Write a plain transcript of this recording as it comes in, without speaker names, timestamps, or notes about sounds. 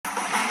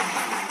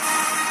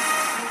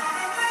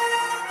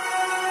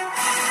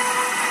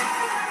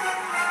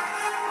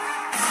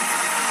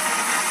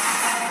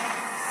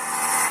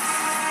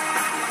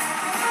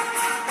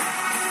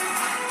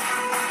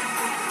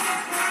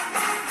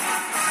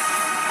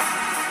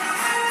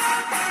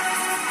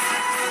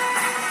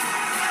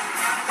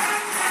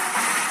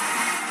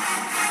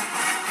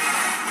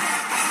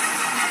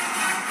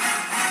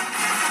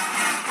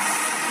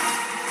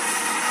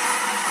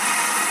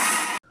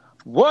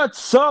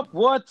What's up?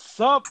 What's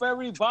up,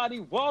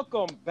 everybody?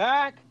 Welcome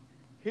back.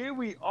 Here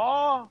we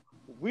are,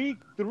 week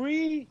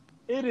 3.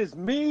 It is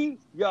me,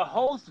 your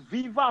host,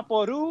 Viva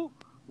Peru,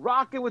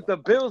 rocking with the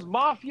Bills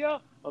Mafia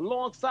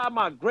alongside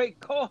my great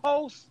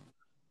co-host.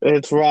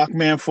 It's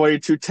Rockman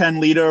 4210,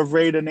 leader of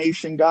Raider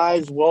Nation,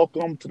 guys.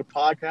 Welcome to the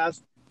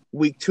podcast,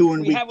 week 2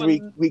 and week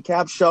 3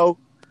 recap show.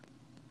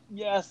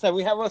 Yes, and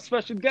we have a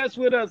special guest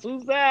with us.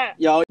 Who's that?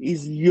 Yo,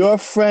 he's your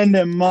friend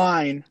and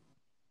mine,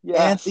 yes.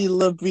 Anthony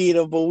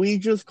Labita, but we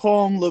just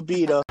call him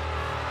Labita.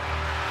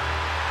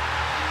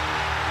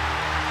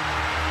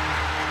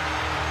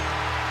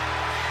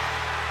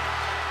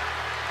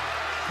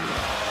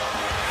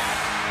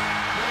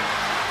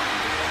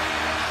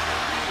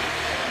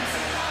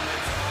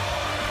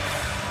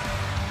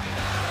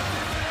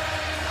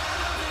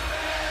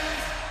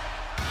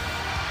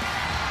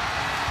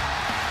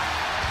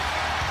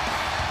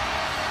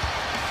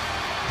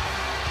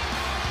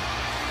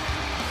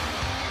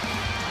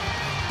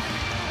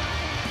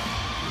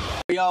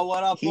 Yo,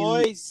 what up,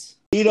 boys?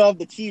 Leader of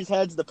the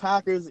Cheeseheads, the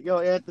Packers. Yo,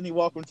 Anthony,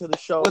 welcome to the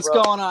show. What's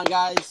going on,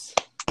 guys?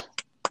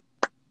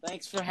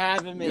 Thanks for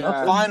having me.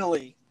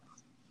 Finally.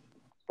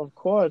 Of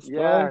course,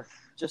 bro. Yes.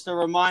 Just a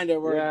reminder,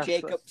 we're a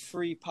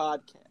Jacob-free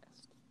podcast.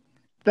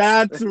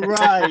 That's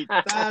right.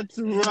 That's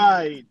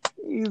right.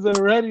 He's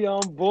already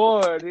on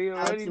board. He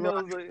already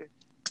knows it.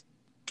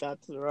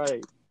 That's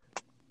right.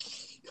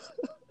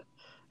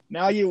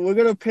 Now we're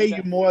gonna pay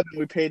you more than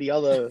we pay the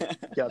other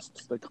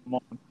guests that come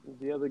on.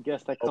 The other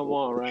guests that come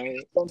on, right?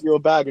 Send you a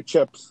bag of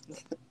chips.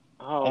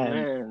 Oh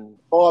man!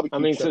 Barbecue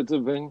I mean, chips.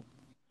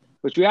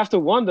 but you have to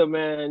wonder,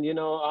 man. You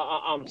know,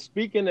 I'm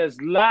speaking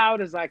as loud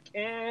as I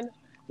can,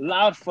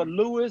 loud for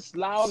Lewis,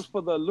 loud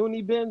for the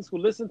loony bins who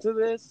listen to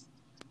this.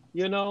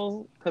 You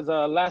know, because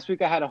last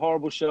week I had a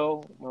horrible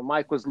show. My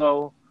mic was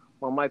low,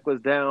 my mic was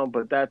down,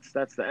 but that's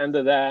the end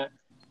of that.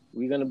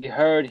 We're gonna be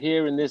heard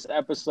here in this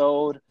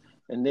episode.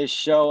 In this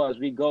show, as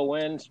we go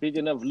in,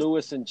 speaking of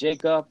Lewis and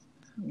Jacob,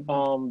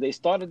 they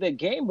started their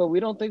game, but we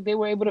don't think they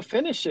were able to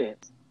finish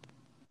it.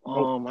 I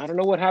don't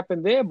know what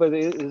happened there, but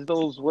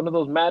it's one of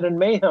those Madden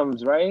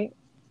mayhems, right?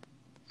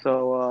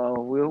 So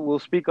we'll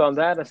speak on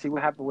that and see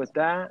what happened with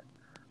that.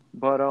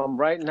 But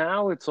right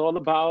now, it's all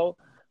about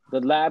the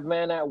lab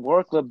man at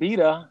work,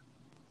 Labita,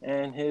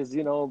 and his,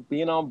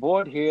 being on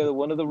board here.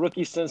 One of the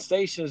rookie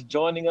sensations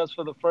joining us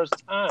for the first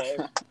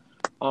time.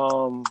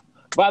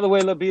 By the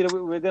way, Labita,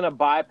 we're going to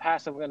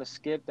bypass and we're going to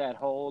skip that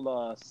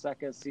whole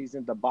second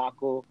season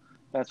debacle.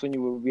 That's when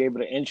you will be able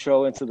to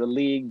intro into the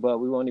league, but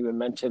we won't even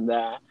mention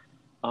that.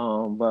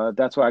 But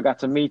that's where I got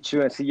to meet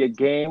you and see your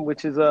game,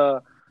 which is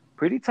a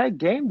pretty tight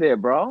game there,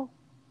 bro.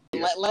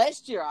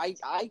 Last year,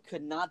 I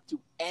could not do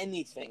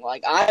anything.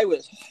 Like, I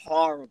was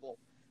horrible.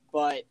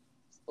 But,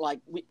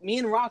 me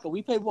and Rocco,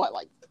 we played,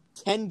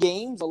 10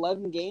 games,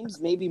 11 games,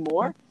 maybe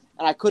more,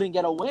 and I couldn't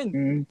get a win.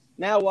 Mm-hmm.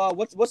 Now,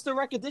 what's the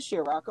record this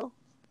year, Rocco?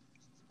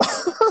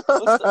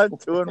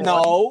 2-1.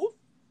 No.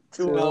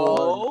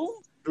 2-1.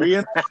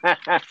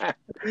 3-1.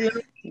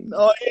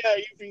 Oh yeah,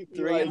 you beat me.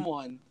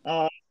 3-1.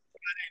 Friday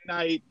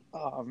night.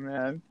 Oh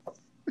man.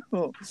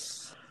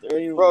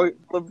 3-1. Bro,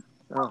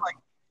 like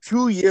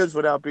 2 years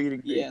without beating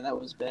me. Yeah, that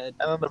was bad.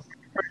 And then the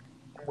first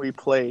time we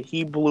played,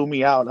 he blew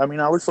me out. I mean,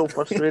 I was so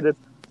frustrated.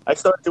 I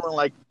started doing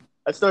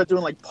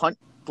like punt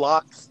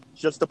blocks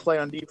just to play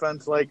on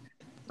defense. Like,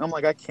 I'm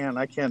like, I can't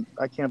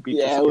beat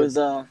this. Yeah, it was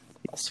a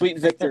sweet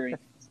victory.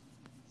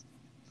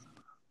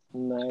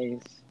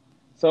 Nice.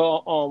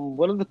 So,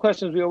 one of the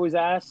questions we always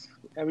ask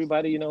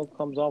everybody,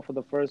 comes on for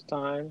the first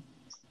time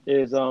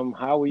is,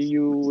 how were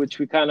you, which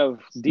we kind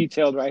of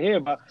detailed right here,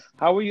 but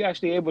how were you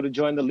actually able to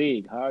join the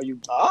league? How are you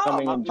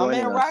coming and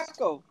joining us? My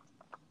man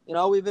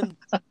Rocco. We've been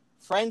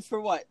friends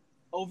for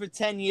over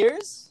 10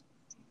 years?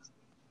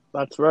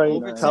 That's right.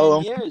 Over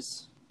 10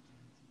 years.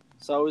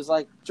 So it was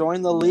like,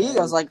 join the league.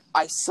 I was like,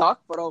 I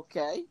suck, but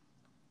okay.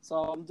 So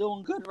I'm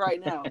doing good right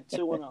now.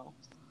 2-0.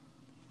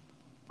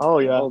 Oh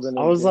yeah, I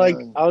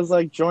was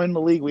like, join the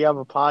league. We have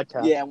a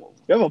podcast. Yeah, we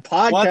have a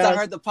podcast. Once I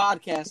heard the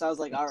podcast, I was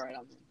like, all right,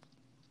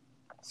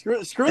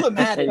 screw the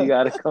Madden. You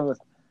gotta come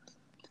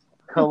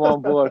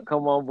on board.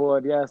 Come on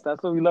board. Yes,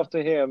 that's what we love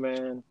to hear,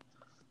 man.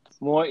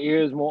 More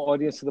ears, more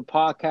audience to the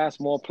podcast,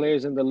 more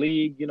players in the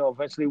league.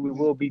 Eventually we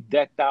will be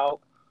decked out,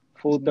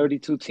 full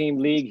 32-team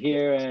league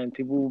here, and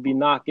people will be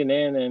knocking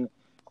in and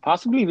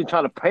possibly even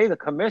trying to pay the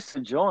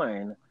commission to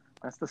join.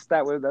 That's the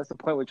that's the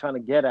point we're trying to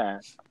get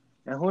at.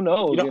 And who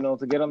knows,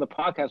 to get on the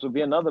podcast would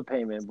be another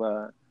payment,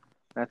 but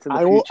that's in the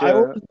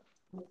future.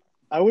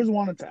 I always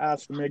wanted to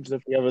ask Miggs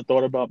if he ever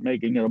thought about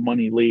making it a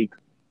money league,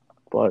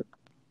 but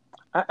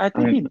I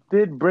think he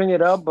did bring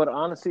it up. But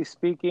honestly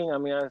speaking,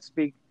 I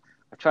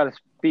try to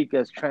speak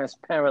as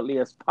transparently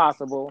as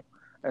possible.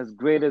 As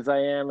great as I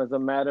am as a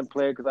Madden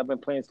player, because I've been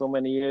playing so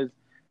many years,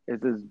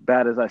 it's as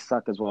bad as I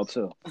suck as well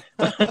too.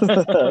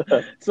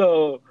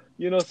 So.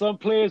 Some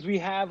players, we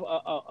have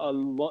a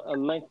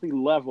lengthy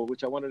level,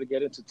 which I wanted to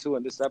get into too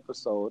in this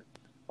episode,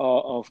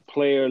 of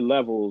player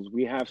levels.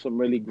 We have some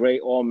really great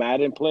all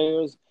Madden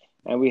players,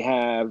 and we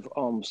have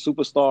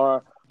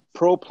superstar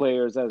pro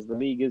players as the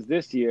league is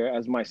this year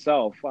as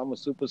myself. I'm a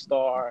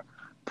superstar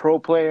pro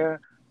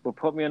player, but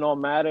put me in all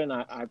Madden,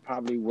 I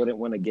probably wouldn't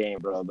win a game,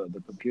 bro.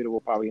 The computer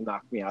will probably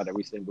knock me out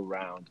every single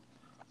round.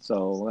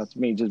 So that's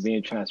me just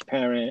being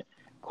transparent.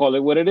 Call it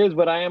what it is,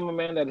 but I am a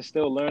man that is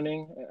still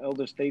learning, an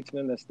elder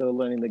statesman that's still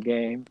learning the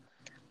game.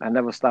 I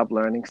never stop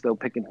learning, still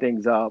picking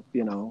things up,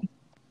 you know.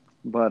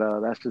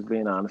 But that's just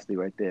being honesty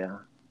right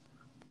there.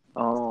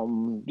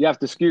 You have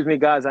to excuse me,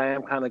 guys. I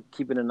am kind of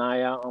keeping an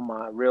eye out on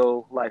my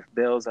real life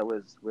Bills.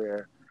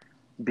 We're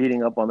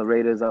beating up on the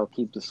Raiders. I'll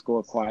keep the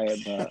score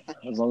quiet, but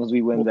as long as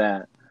we win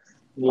that.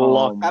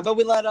 Luck. How about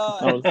we let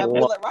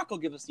luck. Rocco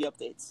give us the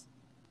updates?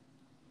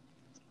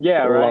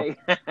 Yeah, right.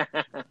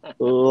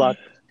 Luck.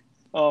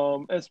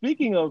 And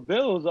speaking of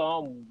Bills,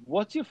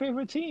 what's your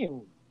favorite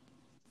team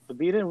to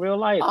beat in real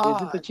life?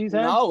 Is it the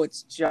Cheeseheads? No,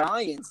 it's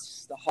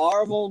Giants. The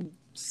horrible,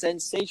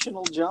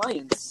 sensational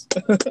Giants.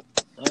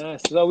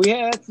 So we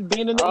had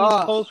being in the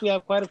East Coast, we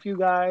have quite a few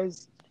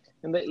guys.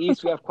 In the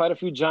East, we have quite a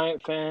few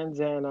Giant fans,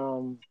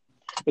 and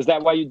is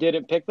that why you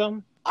didn't pick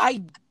them?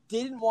 I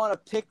didn't want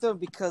to pick them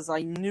because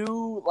I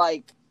knew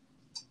like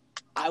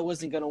I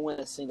wasn't gonna win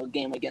a single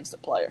game against a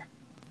player.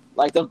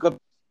 Like the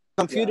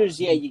computers,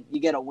 you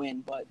get a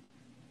win, but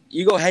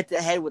you go head to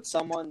head with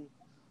someone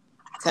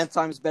 10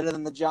 times better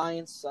than the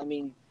Giants. I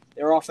mean,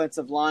 their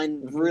offensive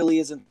line really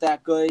isn't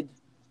that good.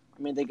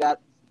 I mean, they got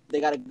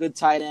a good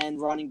tight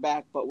end, running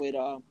back, but with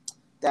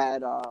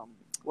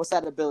what's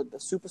that ability? The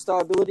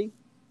superstar ability.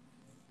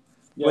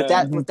 Yeah.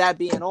 With that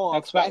being off,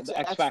 X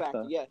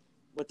Factor. Yeah.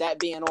 With that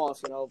being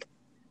off,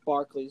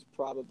 Barkley's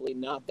probably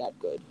not that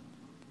good.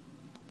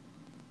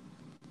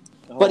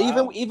 Oh, But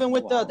wow. even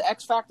with the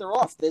X Factor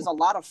off, there's a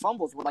lot of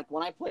fumbles. Like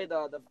when I played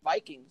the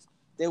Vikings,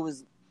 there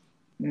was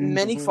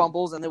many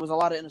fumbles and there was a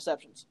lot of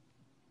interceptions.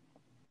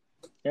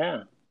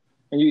 Yeah,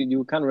 and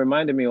you kind of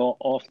reminded me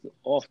off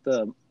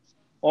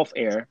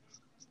air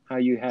how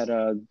you had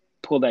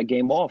pulled that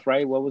game off,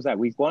 right? What was that,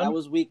 week 1? That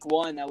was week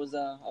 1. That was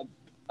a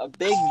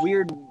big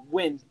weird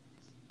win.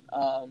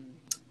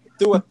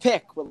 Threw a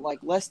pick with like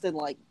less than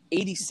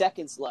 80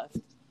 seconds left,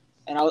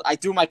 and I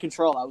threw my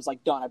controller. I was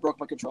like done. I broke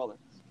my controller.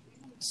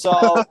 So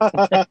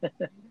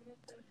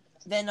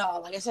then,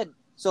 like I said,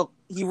 so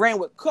he ran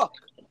with Cook.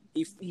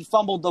 He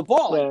fumbled the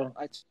ball. Yeah.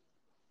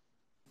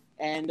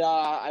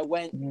 I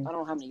went, I don't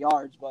know how many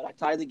yards, but I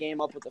tied the game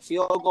up with a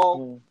field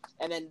goal.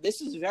 And then this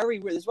is very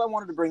weird. This is what I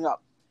wanted to bring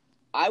up.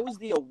 I was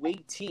the away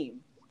team,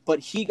 but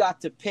he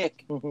got to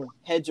pick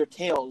heads or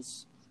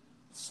tails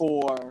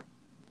for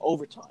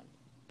overtime.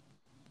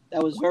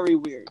 That was very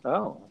weird.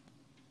 Oh.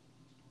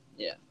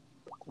 Yeah.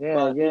 Yeah,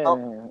 But, yeah.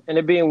 And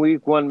it being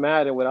week 1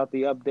 Madden without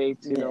the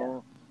updates, you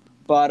know.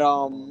 But,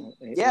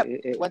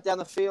 went down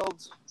the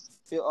field.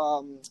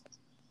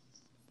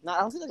 I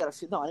don't think I got a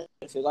field. No, I didn't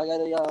get a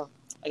field.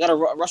 I got a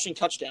rushing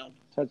touchdown.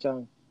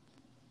 Touchdown.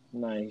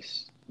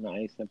 Nice.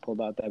 And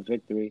pulled out that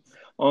victory.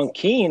 On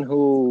Keen,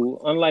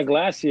 who, unlike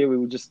last year, we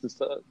were just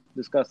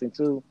discussing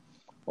too,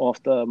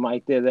 off the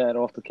mic there, that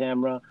off the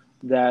camera,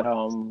 that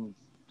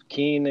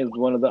Keen is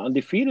one of the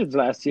undefeateds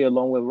last year,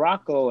 along with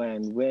Rocco,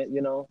 and we're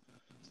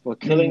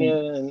killing it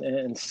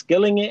and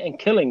skilling it and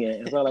killing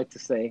it, as I like to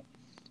say.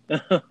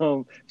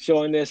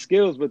 Showing their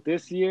skills, but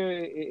this year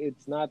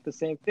it's not the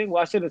same thing.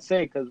 Well, I shouldn't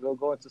say, because we'll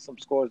go into some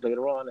scores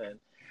later on and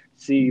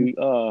see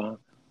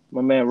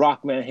my man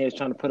Rockman here is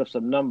trying to put up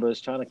some numbers,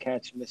 trying to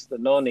catch Mr.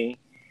 Noni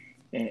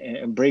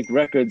and break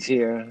records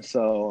here.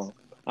 So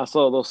I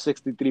saw those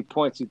 63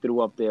 points you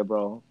threw up there,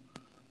 bro.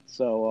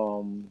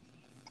 So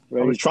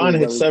I was trying to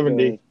hit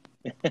 70.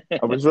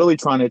 I was really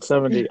trying to hit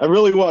 70. I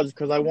really was,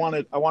 because I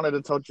wanted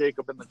to tell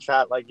Jacob in the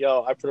chat, like,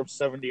 yo, I put up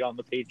 70 on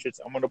the Patriots.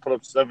 I'm going to put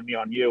up 70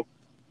 on you.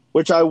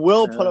 Which I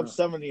will put up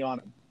 70 on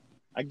him.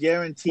 I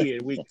guarantee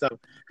it, week 7.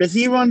 Because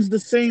he runs the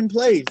same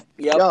plays.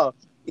 Yep. Yo,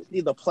 it's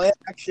either play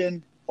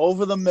action,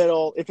 over the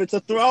middle. If it's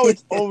a throw,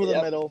 it's over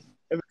the middle.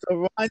 If it's a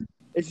run,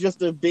 it's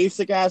just a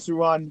basic-ass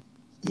run.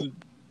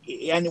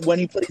 And when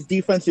he plays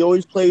defense, he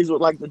always plays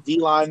with, the D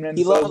linemen.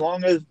 As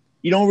long as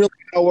you don't really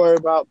have to worry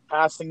about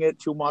passing it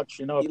too much, if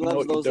you know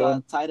what you're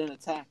doing. Tight end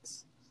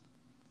attacks.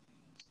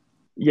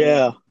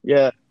 Yeah,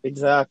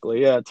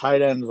 exactly. Yeah,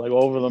 tight ends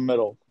over the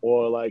middle,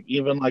 or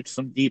even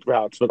some deep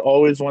routes, but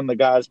always when the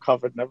guy's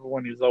covered, never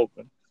when he's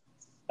open,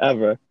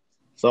 ever.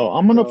 So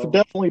I'm gonna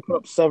definitely put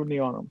up 70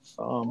 on him.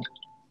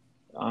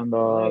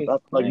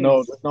 That's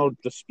there's no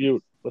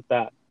dispute with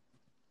that.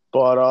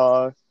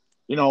 But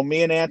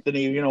me and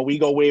Anthony, we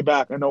go way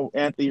back. I know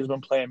Anthony's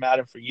been playing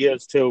Madden for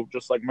years too,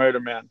 just like Murder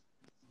Man.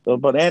 So,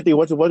 but Anthony,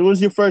 what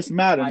was your first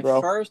Madden, bro?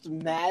 My first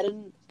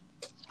Madden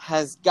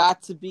has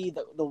got to be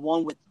the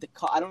one with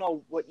I don't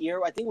know what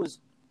year. I think it was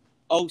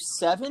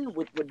 07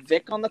 with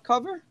Vic on the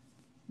cover.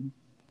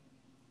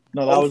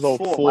 No, that was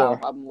 04. Wow,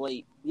 I'm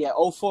late. Yeah,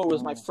 04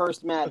 was my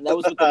first Madden. That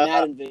was with the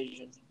Madden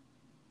Vision.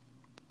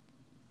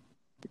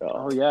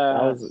 Oh, yeah,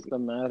 that was the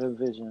Madden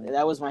Vision.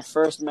 That was my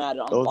first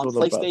Madden on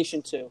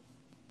PlayStation 2.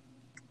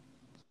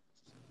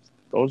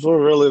 Those were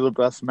really the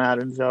best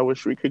Maddens. I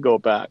wish we could go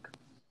back.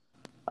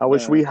 I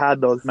wish we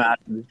had those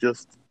Maddens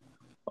just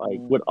like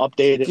with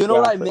updated. You know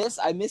what I graphics. miss?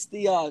 I missed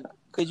the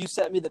because you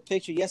sent me the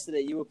picture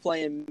yesterday. You were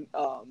playing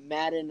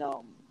Madden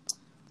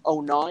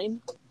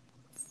 09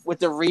 with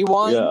the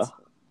rewind. Yeah.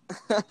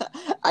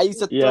 I used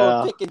to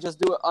throw a pick and just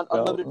do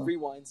unlimited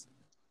rewinds.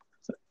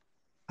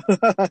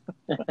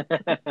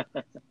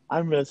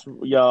 I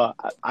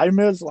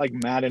miss like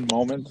Madden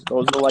moments.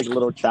 Those are like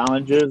little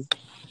challenges,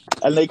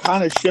 and they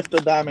kind of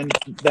shifted them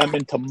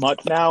into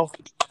MUT now.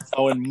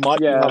 So in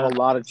MUT, you have a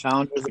lot of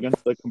challenges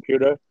against the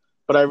computer.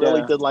 But I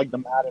really did like the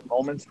Madden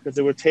moments because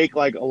it would take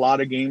like a lot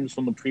of games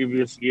from the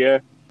previous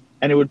year,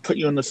 and it would put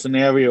you in the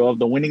scenario of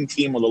the winning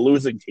team or the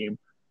losing team,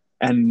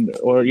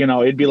 or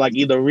it'd be like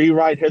either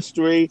rewrite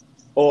history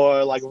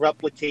or like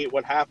replicate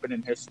what happened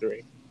in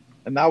history.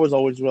 And that was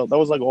always real. That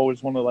was like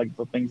always one of like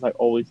the things I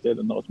always did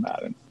in those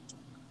Maddens.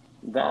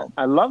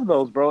 I love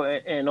those, bro.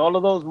 And all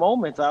of those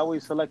moments, I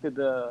always selected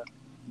the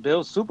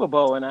Bills Super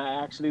Bowl, and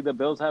the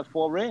Bills had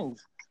 4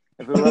 rings.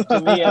 If it were up to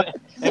me,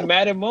 and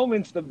Madden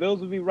moments, the Bills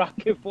would be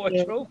rocking 4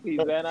 trophies,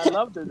 man. I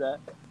loved that.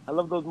 I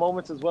love those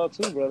moments as well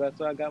too, bro. That's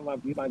where I got my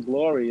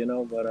glory,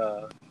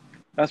 But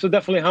that's what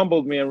definitely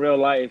humbled me in real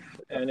life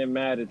and in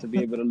Madden to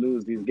be able to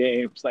lose these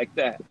games like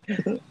that,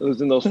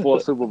 losing those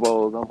 4 Super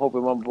Bowls. I'm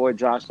hoping my boy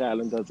Josh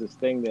Allen does his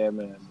thing there,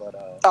 man. But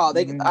I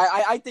think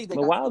they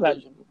got the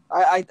division.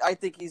 I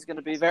think he's going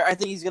to be very. I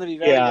think he's going to be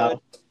very good.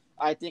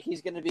 I think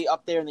he's going to be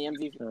up there in the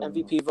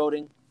MVP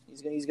voting.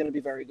 He's going to be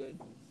very good.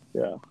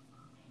 Yeah.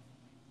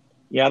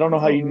 Yeah, I don't know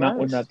how you not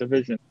win that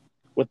division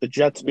with the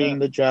Jets being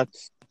the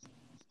Jets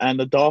and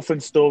the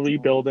Dolphins still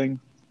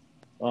rebuilding.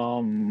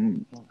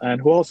 And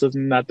who else is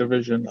in that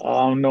division?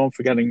 No, I'm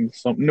forgetting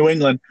some. New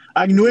England.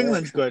 New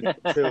England's good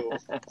too,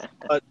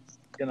 but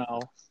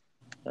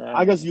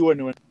I guess you were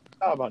New England.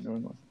 How about New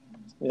England?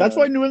 Yeah. That's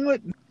why New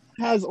England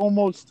has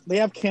they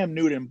have Cam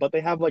Newton, but they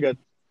have like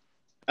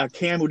a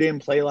Cam who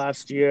didn't play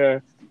last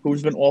year,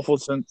 who's been awful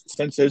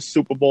since his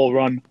Super Bowl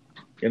run.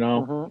 You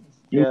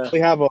really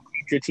have a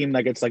future team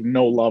that gets like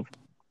no love.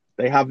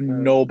 They have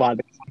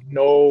nobody,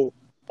 other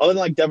than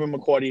like Devin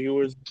McCourty, who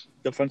was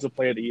Defensive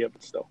Player of the Year,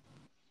 but still,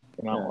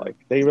 like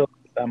they really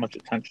get that much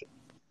attention.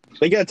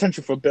 They get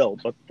attention for Bill,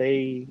 but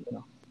they,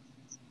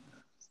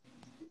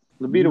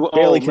 the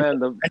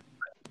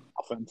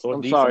offense or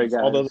I'm defense. Sorry,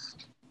 guys.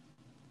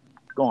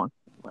 Go on.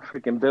 My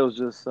freaking Bills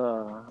just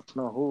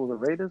who the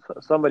Raiders?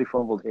 Somebody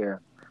fumbled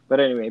here. But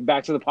anyway,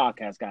 back to the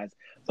podcast, guys.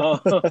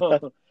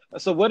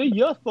 So what are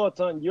your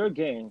thoughts on your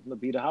game,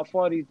 Labita? How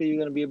far do you think you're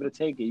going to be able to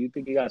take it? You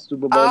think you got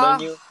Super Bowl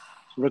in you?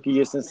 Rookie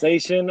year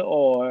sensation?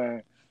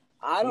 Or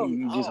I don't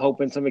you know. just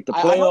hoping to make the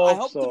playoffs? I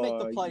hope to make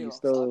the playoffs.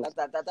 Still...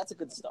 That's a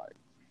good start.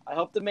 I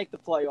hope to make the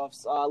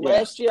playoffs.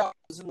 Last year I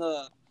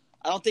was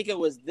I don't think it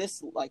was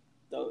this, like,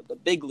 the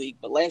big league,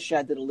 but last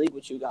year I did a league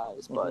with you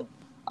guys, but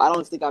I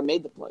don't think I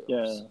made the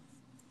playoffs.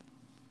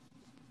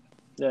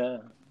 Yeah.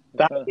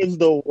 That is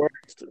the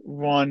worst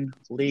run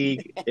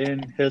league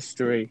in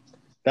history.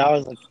 That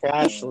was a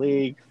trash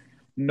league.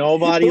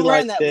 Nobody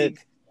liked it. League?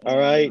 All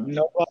right.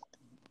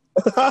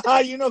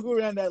 Nobody. You know who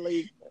ran that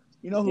league.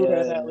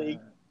 Ran that league.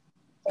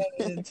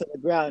 Into the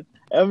ground.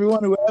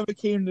 Everyone who ever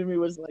came to me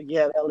was like,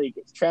 yeah, that league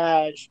is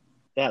trash.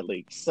 That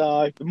league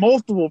sucked.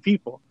 Multiple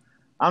people.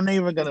 I'm not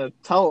even going to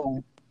tell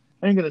them.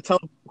 I ain't going to tell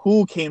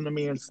who came to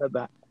me and said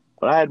that.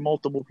 But I had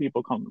multiple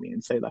people come to me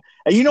and say that.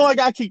 And I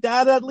got kicked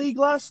out of that league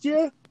last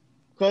year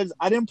because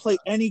I didn't play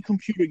any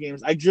computer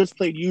games. I just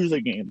played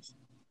user games.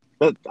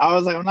 But I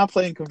was like, I'm not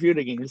playing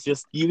computer games.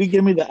 Just you can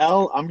give me the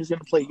L. I'm just going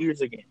to play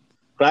user games.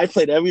 But I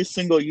played every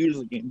single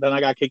user game. Then I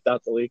got kicked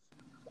out the league.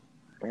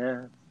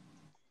 Yeah.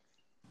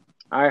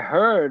 I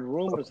heard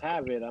rumors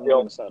have it. I'm not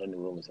going to start any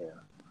rumors here.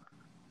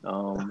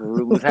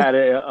 Rumors had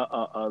it.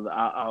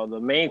 The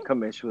main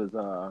commish was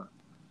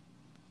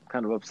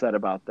kind of upset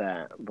about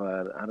that,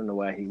 but I don't know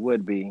why he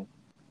would be.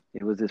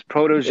 It was his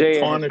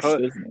protege.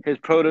 His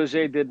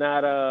protege did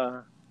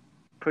not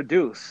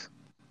produce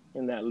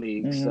in that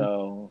league,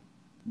 so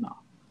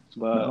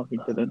no, he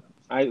didn't.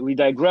 We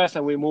digress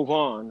and we move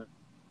on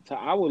to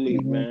our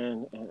league,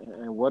 man.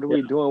 And what are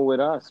we doing with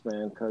us,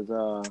 man? Because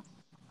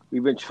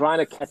we've been trying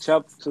to catch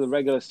up to the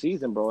regular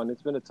season, bro, and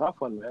it's been a tough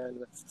one, man.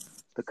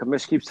 The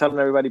commission keeps telling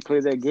everybody to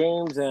play their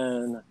games,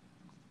 and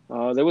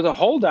there was a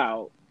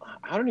holdout.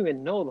 I don't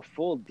even know the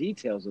full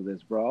details of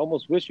this, bro. I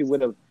almost wish we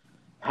would have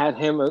had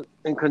him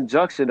in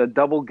conjunction, a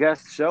double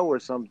guest show or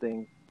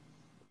something,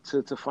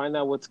 to find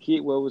out what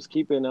was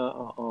keeping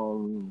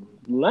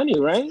Lenny,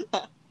 right?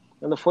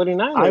 And the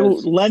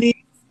 49ers.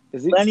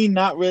 Lenny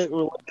not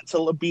related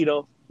to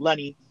Libido.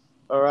 Lenny,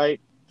 all right?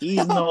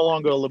 He's no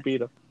longer a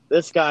Libido.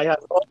 This guy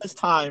has all this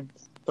time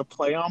to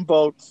play on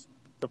boats,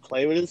 to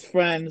play with his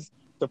friends,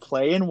 to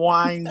play in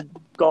wine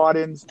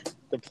gardens,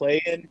 to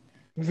play in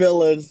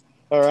villas,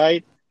 all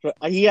right?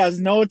 He has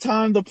no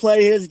time to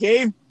play his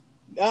game.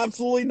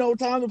 Absolutely no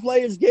time to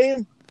play his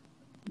game.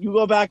 You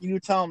go back and you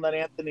tell him that,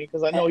 Anthony,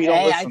 because I know he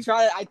don't listen.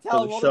 I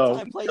tell him all the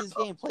time, play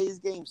his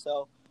game.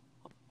 So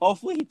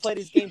hopefully he played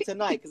his game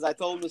tonight, because I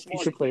told him this morning.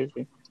 He should play his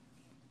game.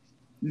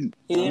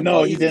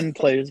 He didn't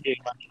play his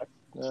game.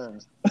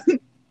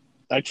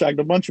 I checked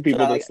a bunch of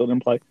people that still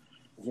didn't play.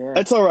 Yeah.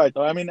 It's all right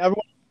though. I mean,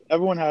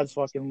 everyone has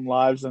fucking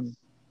lives and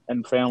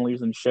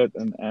families and shit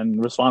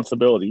and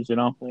responsibilities. You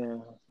know, Yeah.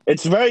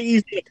 it's very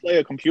easy to play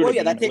a computer Well,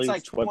 yeah, game. that At takes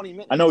like least, but 20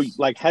 minutes. I know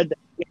like Uh-huh.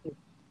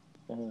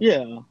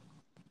 yeah.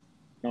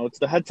 No, it's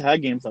the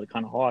head-to-head games that are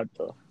kind of hard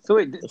to So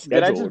wait, did I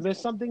schedule. just miss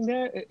something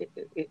there?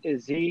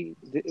 Is he?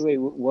 Wait,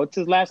 what's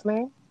his last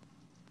name?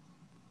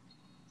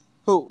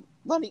 Who?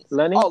 Lenny?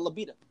 Lenny? Oh,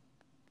 Labita.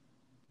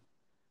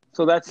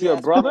 So that's Yeah, your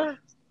that's my brother?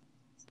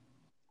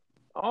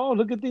 Oh,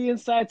 look at the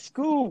inside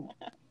scoop.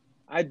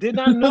 I did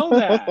not know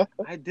that.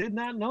 I did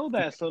not know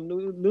that. So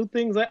new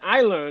things that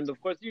I learned. Of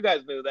course, you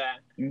guys knew that.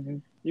 Mm-hmm.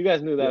 You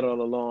guys knew that Yeah.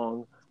 all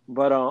along.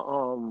 But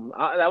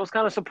I was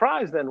kind of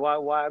surprised then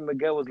why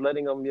Miguel was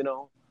letting him,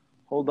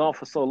 hold on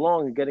for so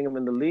long and getting him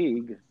in the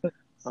league.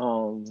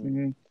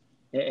 Mm-hmm.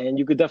 And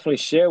you could definitely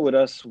share with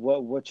us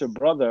what your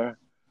brother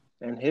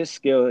and his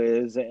skill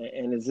is,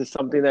 and is this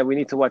something that we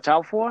need to watch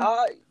out for,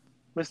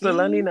 Mr.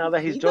 Lenny? Now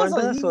that he's joined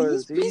us, or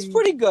is he's he?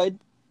 pretty good.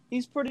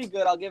 He's pretty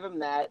good. I'll give him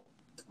that.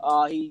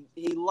 He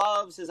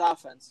loves his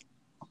offense.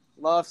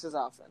 Loves his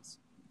offense.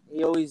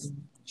 He always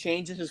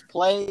changes his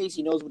plays.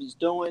 He knows what he's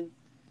doing.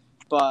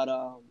 But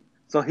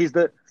So he's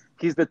the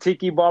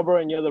Tiki barber,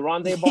 and you're the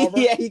Ronde barber.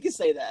 yeah, you can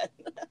say that.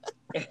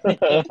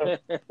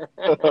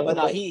 But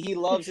no, he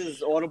loves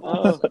his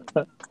audibles.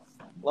 And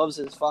loves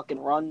his fucking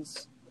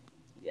runs.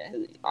 Yeah,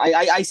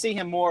 I see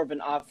him more of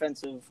an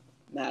offensive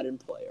Madden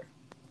player.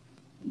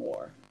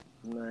 More.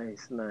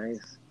 Nice.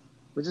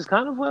 Which is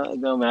kind of what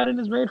Madden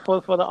is made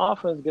for the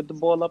offense. Get the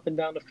ball up and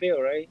down the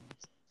field, right?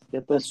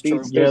 Get those That's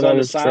true. speedsters Yeah, that on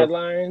the is true.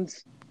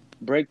 sidelines,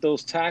 break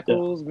those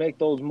tackles, make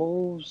those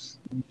moves,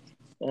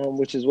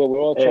 which is what we're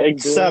all trying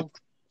to do.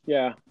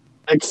 Yeah.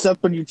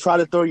 Except when you try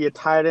to throw your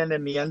tight end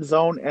in the end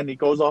zone and he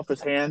goes off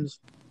his hands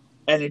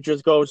and it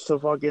just goes to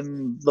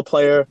fucking the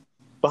player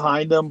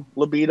behind him,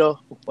 Labita,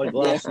 like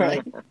last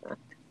night.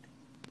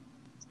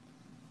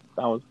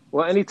 That was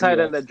Well, any tight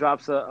end that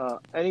drops a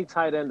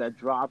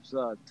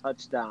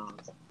touchdown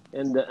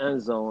in the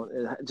end zone,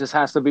 it just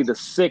has to be the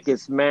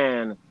sickest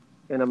man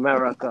in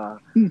America,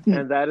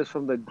 and that is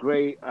from the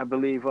great, I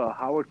believe,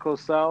 Howard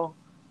Cosell,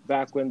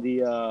 back when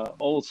the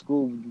old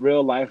school,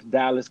 real life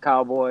Dallas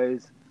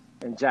Cowboys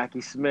and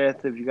Jackie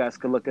Smith. If you guys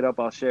could look it up,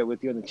 I'll share it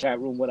with you in the chat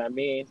room. What I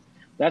mean,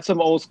 that's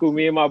some old school.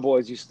 Me and my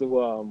boys used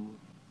to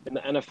in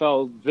the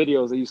NFL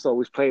videos. They used to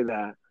always play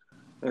that.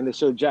 And they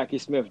showed Jackie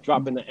Smith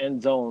dropping the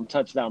end zone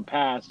touchdown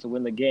pass to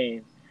win the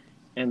game.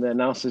 And the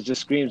announcer just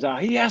screams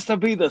out, "He has to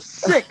be the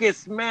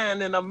sickest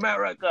man in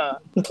America."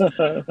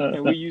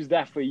 And we used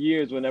that for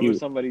years whenever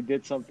somebody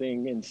did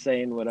something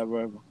insane,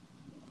 whatever.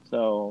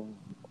 So,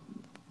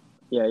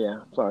 yeah.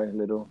 Sorry,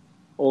 little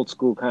old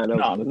school kind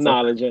of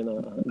knowledge and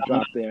a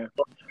drop there.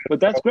 But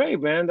that's great,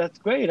 man. That's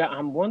great.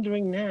 I'm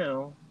wondering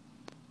now,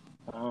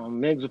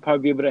 Miggs would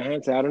probably be able to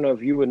answer. I don't know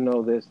if you would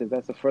know this, if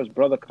that's the first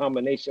brother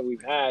combination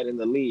we've had in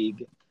the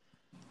league.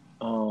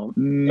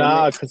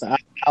 Nah, because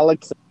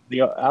Alex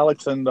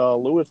and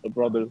Lewis are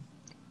brothers.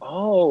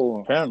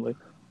 Oh, apparently.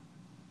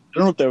 I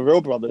don't know if they're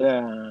real brothers.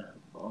 Yeah.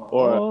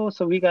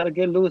 So we got to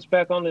get Lewis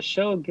back on the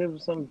show, give him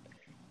some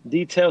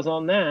details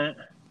on that.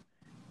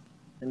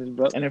 And his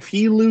brother. And if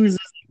he loses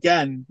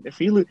again,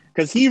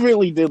 because he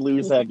really did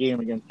lose that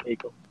game against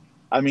Jacob.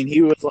 I mean,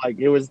 he was like,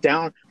 it was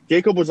down.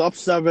 Jacob was up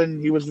 7.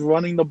 He was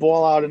running the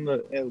ball out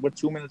with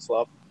 2 minutes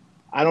left.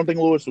 I don't think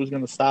Lewis was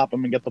going to stop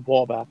him and get the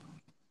ball back.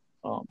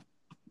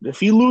 If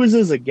he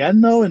loses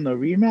again, though, in the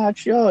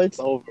rematch, it's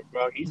over,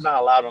 bro. He's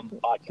not allowed on the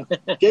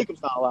podcast.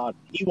 Jacob's not allowed.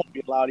 He won't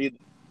be allowed either.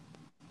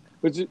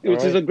 Which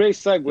is a great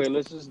segue.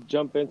 Let's just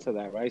jump into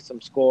that, right?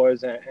 Some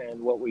scores and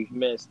what we've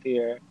missed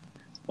here.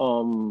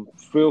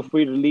 Feel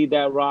free to lead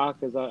that, Rock,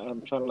 as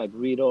I'm trying to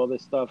read all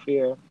this stuff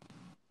here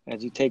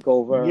as you take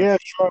over. Yeah,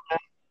 sure, man.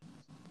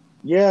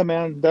 Yeah,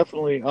 man,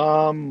 definitely.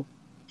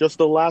 Just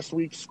the last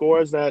week's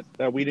scores that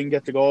we didn't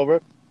get to go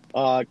over.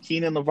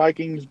 Keenan, the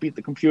Vikings beat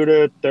the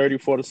computer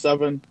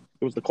 34-7.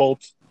 It was the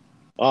Colts.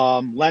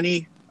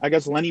 Lenny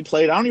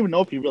played. I don't even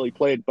know if he really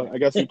played, but I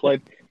guess he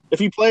played. If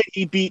he played,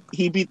 he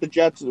beat the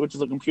Jets, which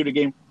is a computer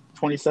game,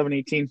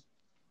 27-18.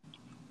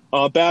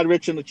 Bad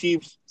Rich and the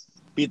Chiefs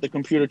beat the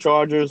computer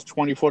Chargers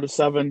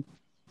 24-7.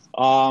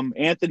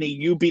 Anthony,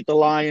 you beat the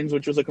Lions,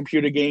 which was a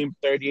computer game,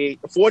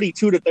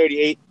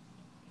 42-38.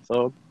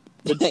 So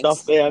good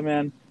stuff there,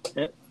 man.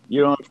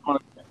 You know,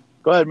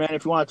 go ahead, man.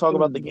 If you want to talk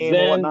about the game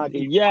or whatnot.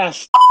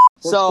 Yes.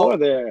 So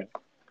there.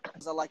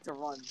 I like to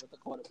run with the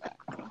quarterback.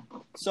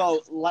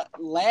 So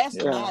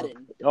last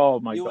Madden, oh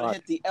my you God, would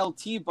hit the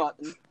LT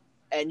button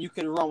and you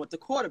can run with the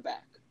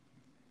quarterback.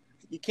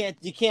 You can't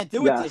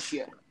do it this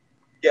year.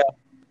 Yeah.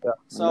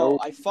 So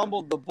I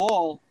fumbled the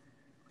ball,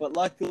 but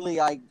luckily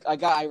I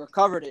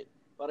recovered it.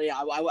 But yeah,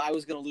 I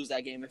was gonna lose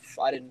that game if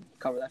I didn't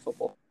cover that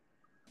football.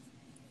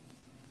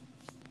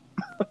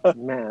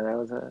 Man, that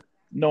was a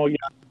no, yeah.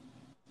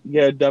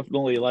 Yeah,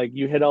 definitely.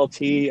 You hit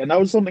LT, and that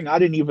was something I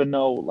didn't even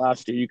know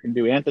last year you can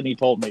do. Anthony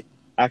told me,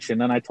 actually,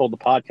 and then I told the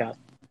podcast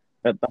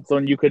that's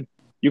when you could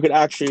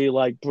actually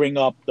bring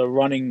up the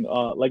running,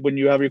 when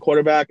you have your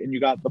quarterback and you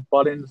got the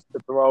buttons to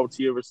throw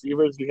to your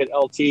receivers, you hit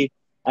LT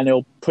and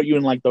it'll put you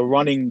in like the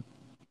running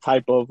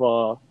type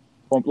of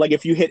like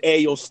if you hit A,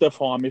 you'll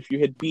stiff arm. If you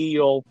hit B,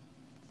 you'll,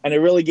 and it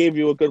really gave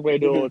you a good way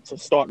to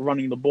start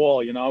running the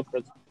ball,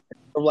 because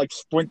like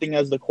sprinting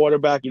as the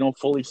quarterback, you don't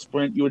fully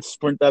sprint. You would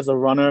sprint as a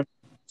runner,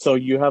 so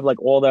you have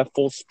like all that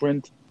full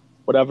sprint,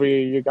 whatever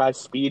your guy's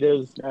speed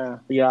is.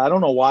 Yeah, I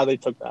don't know why they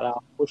took that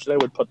out. Wish they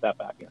would put that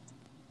back in,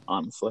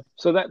 honestly.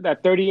 So that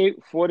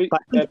 38-40,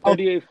 that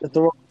 38 to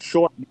throw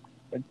short.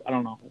 I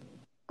don't know.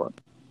 But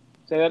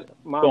say that.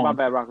 My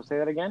bad, Rocco. Say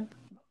that again.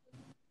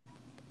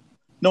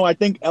 No, I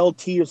think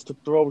LT is to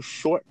throw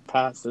short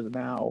passes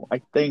now.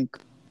 I think.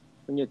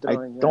 When you're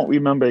throwing, don't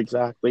remember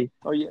exactly.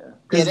 Oh yeah,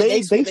 because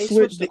they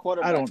switched the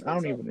quarterback. I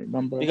don't even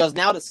remember, because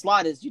now the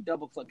slide is you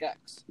double click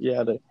X.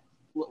 Yeah.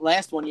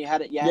 Last one you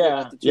had it. You had it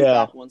like the two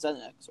back ones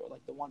and X, or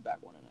like the one back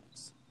one and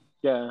X.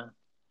 Yeah,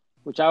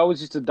 which I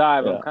always used to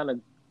dive. Yeah.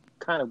 I'm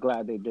kind of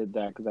glad they did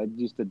that because I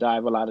used to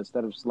dive a lot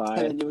instead of slide.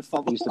 And then you would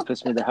fumble. It used to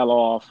piss me the hell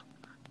off.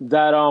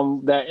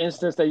 That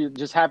instance that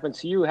just happened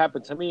to you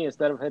happened to me.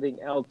 Instead of hitting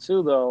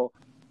L2 though,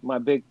 my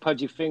big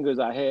pudgy fingers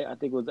I hit. I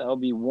think it was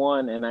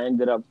LB1, and I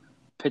ended up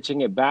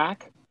pitching it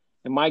back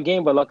in my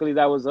game. But luckily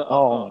that was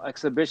a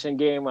exhibition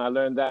game. I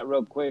learned that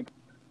real quick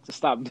to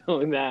stop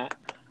doing that.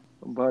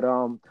 But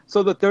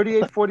so the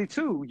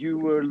 38-42, you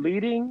were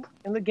leading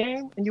in the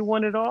game and you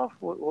won it off.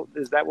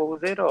 Is that what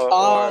was it?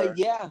 Or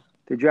yeah.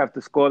 Did you have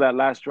to score that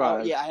last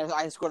drive? Yeah,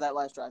 I scored that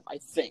last drive. I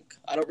think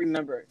I don't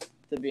remember it,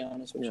 to be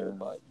honest with you,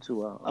 but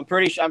too I'm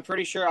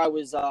pretty sure I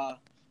was up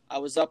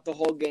the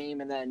whole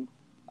game, and then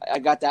I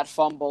got that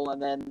fumble,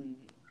 and then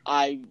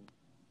I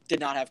did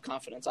not have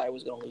confidence I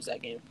was going to lose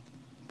that game.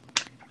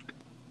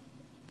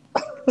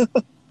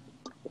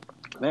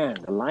 Man,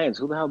 the Lions.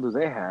 Who the hell do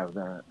they have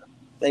that?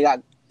 They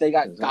got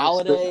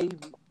Galladay.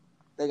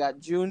 They got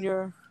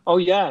Junior. Oh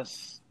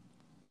yes.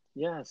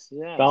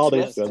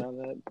 Galladay's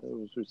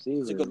good.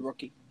 He's a good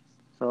rookie.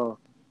 So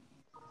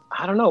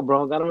I don't know,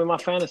 bro. Got him in my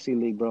fantasy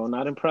league, bro.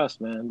 Not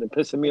impressed, man. They're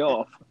pissing me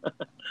off.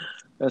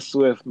 That's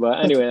Swift,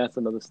 but anyway, that's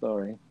another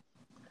story.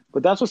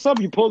 But that's what's up.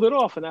 You pulled it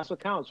off, and that's what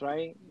counts,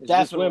 right? It's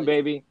just win,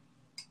 baby.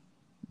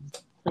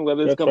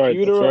 Whether it's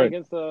computer or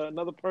against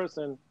another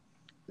person,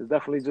 it's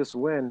definitely just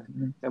win.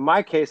 Mm-hmm. In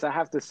my case, I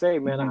have to say,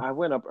 man, I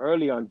went up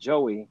early on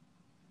Joey,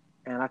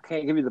 and I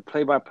can't give you the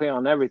play-by-play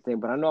on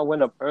everything, but I know I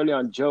went up early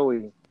on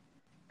Joey,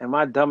 and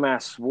my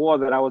dumbass swore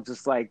that I was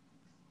just like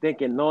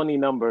thinking Noni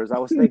numbers. I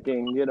was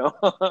thinking,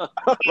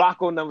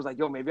 Rocco numbers, like,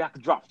 yo, maybe I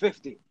could drop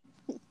 50.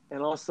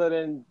 And all of a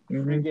sudden,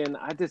 again,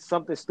 I did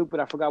something stupid.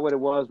 I forgot what it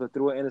was, but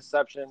threw an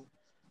interception.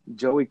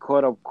 Joey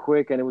caught up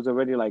quick, and it was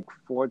already like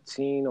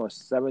 14 or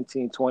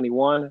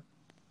 17-21.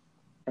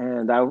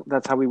 And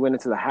that's how we went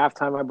into the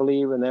halftime, I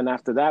believe. And then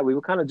after that, we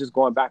were kind of just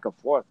going back and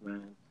forth,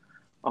 man.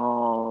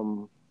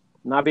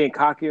 Not being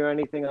cocky or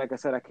anything. Like I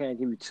said, I can't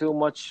give you too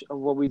much of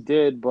what we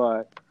did,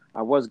 but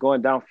I was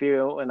going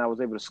downfield, and I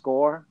was able to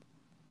score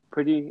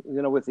pretty,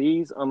 with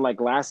ease, unlike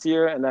last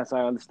year. And that's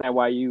I understand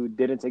why you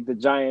didn't take the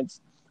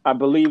Giants. I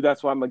believe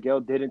that's why Miguel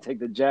didn't take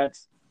the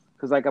Jets.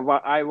 Because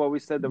I've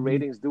always said, the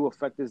ratings do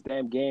affect this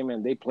damn game,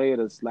 and they played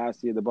us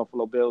last year, the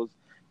Buffalo Bills.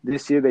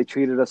 This year they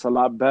treated us a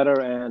lot better,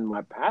 and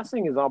my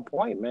passing is on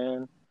point,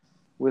 man.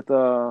 With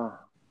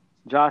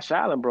Josh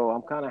Allen, bro,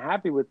 I'm kind of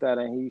happy with that,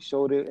 and he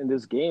showed it in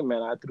this game,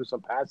 man. I threw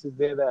some passes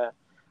there that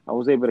I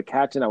was able to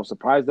catch, and I was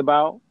surprised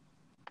about.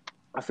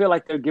 I feel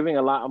like they're giving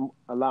a lot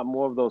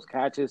more of those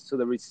catches to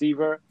the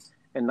receiver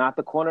and not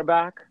the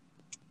cornerback,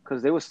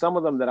 because there was some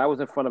of them that I was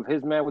in front of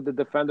his man with the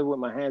defender with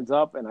my hands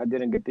up, and I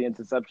didn't get the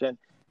interception,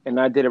 and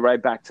I did it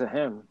right back to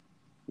him.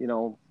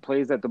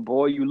 Plays that the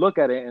boy, you look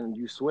at it and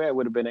you swear it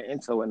would have been an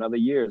intel in other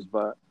years,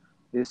 but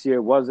this year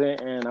it wasn't,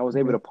 and I was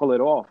able to pull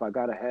it off. I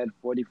got ahead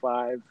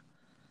 45. It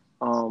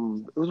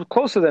was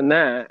closer than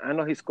that. I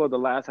know he scored the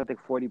last,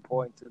 40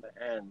 points in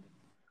the end.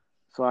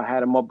 So I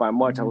had him up by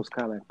much. I was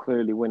kind of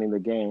clearly winning the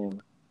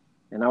game,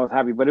 and I was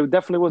happy. But it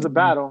definitely was a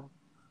battle.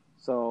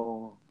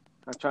 So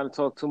I'm trying to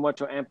talk too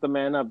much or amp the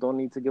man up. Don't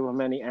need to give him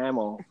any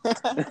ammo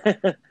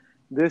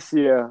this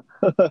year.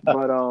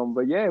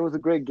 But yeah, it was a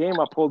great game.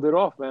 I pulled it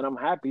off, man. I'm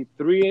happy.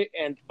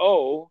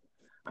 3-0.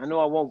 I know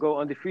I won't go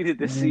undefeated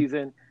this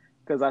season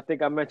because I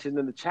think I mentioned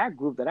in the chat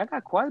group that I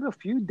got quite a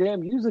few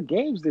damn user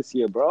games this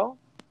year, bro.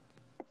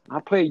 I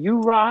play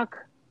U-Rock,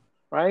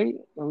 right?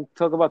 We'll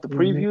talk about the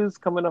previews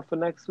coming up for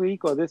next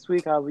week or this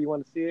week, however you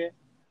want to see it.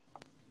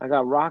 I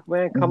got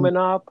Rockman coming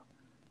up.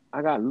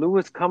 I got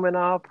Lewis coming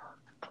up.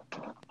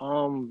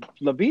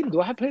 Labita,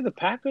 do I play the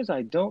Packers?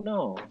 I don't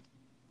know.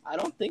 I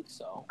don't think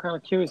so. I'm kind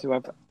of curious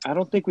about that. I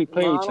don't think we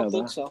play each other. I don't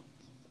think so.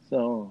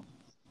 So,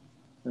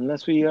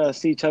 unless we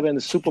see each other in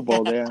the Super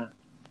Bowl there.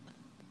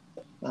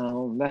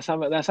 That's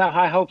how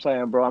high hopes I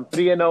am, bro. I'm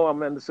 3-0.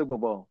 I'm in the Super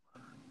Bowl.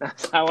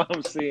 That's how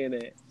I'm seeing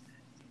it.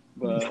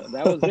 But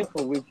that was it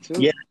for week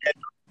 2.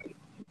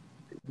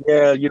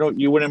 Yeah.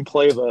 You wouldn't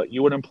play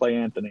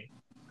Anthony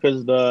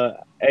because the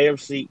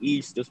AFC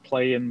East is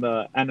playing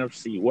the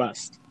NFC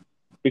West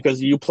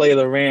because you play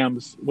the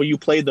Rams. Well, you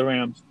played the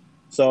Rams.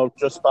 So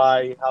just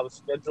by how the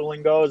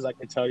scheduling goes, I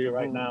can tell you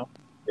right now.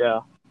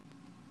 Yeah.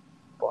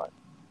 But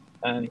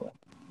anyway.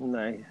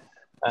 Nice.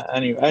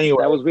 Anyway,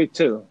 That was week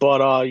 2.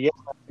 but yeah,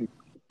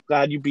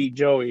 glad you beat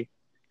Joey.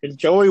 And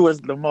Joey was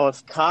the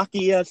most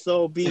cocky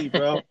SOB,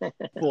 bro, for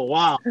a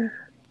while.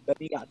 Then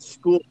he got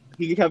schooled.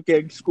 He kept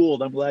getting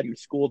schooled. I'm glad you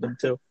schooled him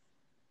too.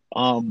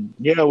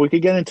 Yeah, we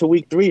could get into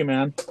week 3,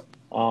 man.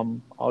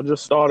 I'll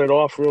just start it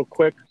off real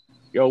quick.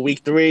 Week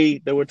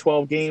 3, there were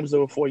 12 games.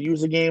 There were 4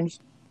 user games.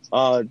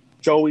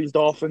 Joey's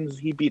Dolphins,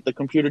 he beat the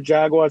Computer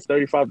Jaguars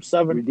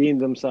 35-7.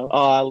 Redeemed himself.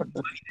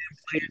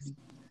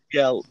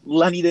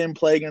 Lenny didn't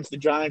play against the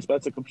Giants, but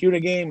that's a computer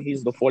game.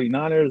 He's the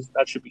 49ers.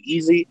 That should be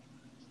easy.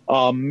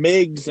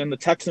 Miggs and the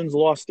Texans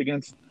lost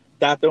against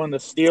Dato and the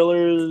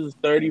Steelers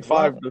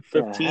 35-15. What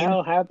the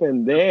hell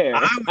happened there?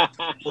 I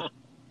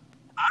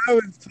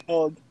was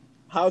told,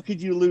 how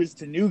could you lose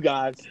to new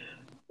guys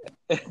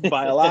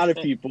by a lot of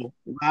people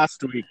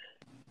last week?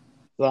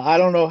 So I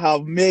don't know how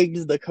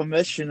Miggs, the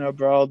commissioner,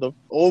 bro, the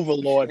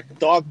overlord,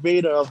 Darth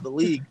Vader of the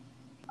league,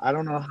 I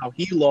don't know how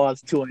he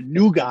lost to a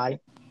new guy,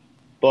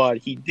 but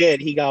he did.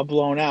 He got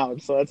blown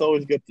out. So that's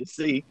always good to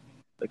see.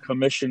 The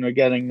commissioner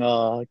getting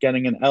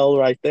an L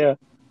right there.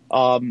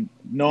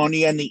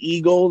 Noni and the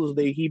Eagles,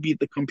 he beat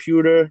the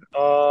computer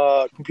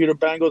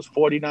Bengals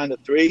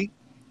 49-3.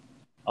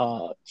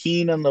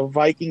 Keen and the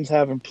Vikings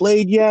haven't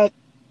played yet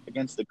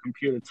against the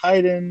computer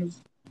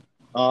Titans.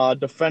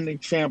 Defending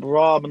champ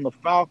Rob and the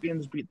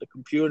Falcons beat the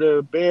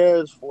computer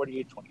Bears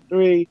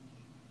 48-23.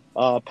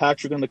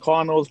 Patrick and the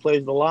Cardinals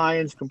plays the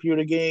Lions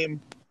computer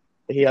game.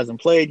 He hasn't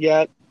played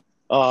yet.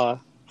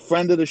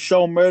 Friend of the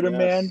show Murder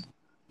Man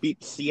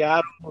beat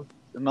Seattle,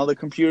 another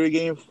computer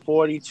game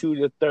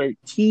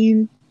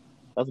 42-13.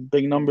 That's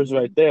big numbers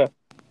right there.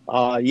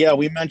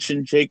 We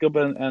mentioned Jacob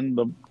and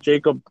the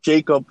Jacob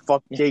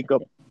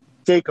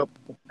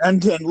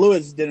and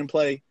Lewis didn't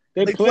play.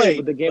 They played,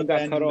 but the game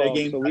got cut off.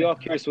 So we all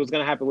curious what's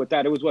going to happen with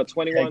that. It was what,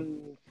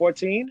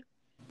 21-14?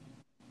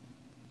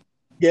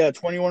 Yeah,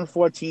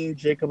 21-14.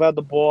 Jacob had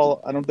the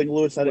ball. I don't think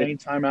Lewis had any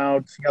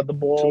timeouts. He had the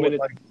ball 2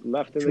 minutes with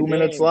left. 2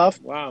 minutes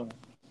left. Wow.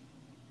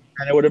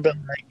 And it would have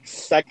been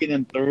 2nd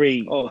and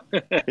 3. Oh,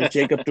 because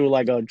Jacob threw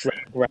a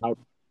drag route,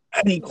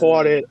 and he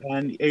caught it,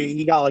 and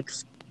he got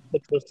 6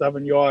 or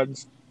 7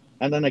 yards,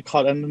 and then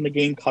the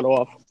game cut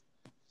off.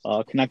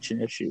 Connection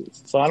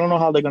issues. So I don't know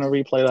how they're gonna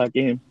replay that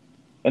game,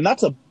 and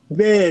that's a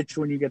bitch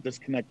when you get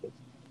disconnected.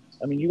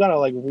 I mean, you gotta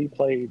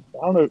replay.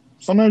 I don't know.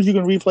 Sometimes you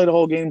can replay the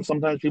whole game.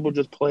 Sometimes people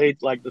just play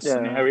the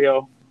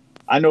scenario.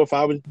 I know if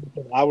I was,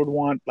 I would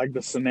want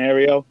the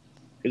scenario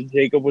because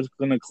Jacob was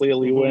gonna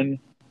clearly win.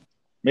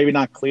 Maybe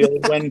not clearly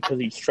win because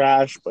he's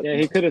trash, but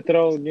he could have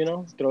thrown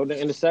the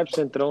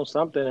interception, thrown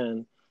something,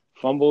 and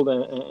fumbled,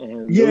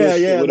 and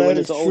that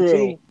is true.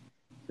 OT.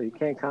 So you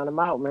can't count him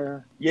out,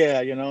 man.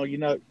 Yeah,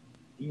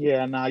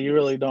 you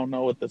really don't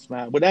know with this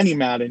Madden. With any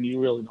Madden, you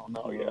really don't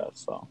know yet.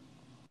 So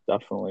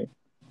definitely.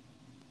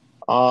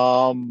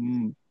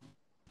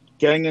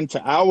 Getting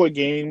into our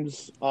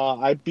games,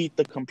 I beat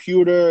the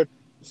computer,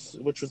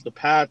 which was the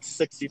Pats,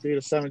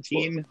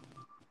 63-17.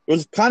 It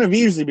was kind of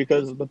easy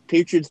because the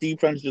Patriots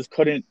defense just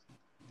couldn't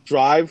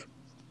drive.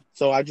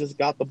 So I just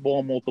got the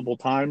ball multiple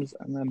times,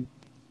 and then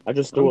I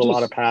just threw a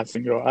lot of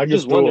passing. I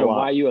just wonder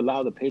why you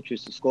allow the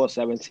Patriots to score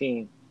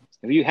 17.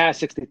 If you had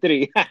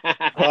 63.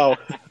 Oh.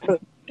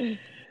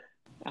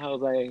 I was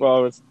like...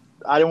 Well,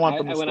 I didn't want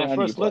them to when I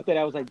first looked at it,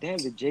 I was like, damn,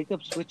 did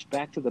Jacob switch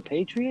back to the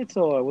Patriots,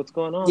 or what's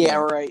going on? Yeah,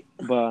 right.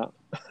 But,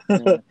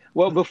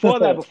 well, before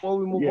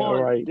we move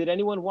on, right. Did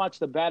anyone watch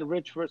the Bad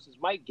Rich versus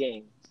Mike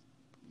game?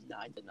 No,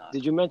 I did not.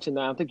 Did you mention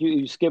that? I think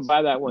you skipped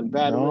by that one.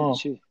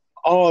 Rich.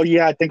 Oh,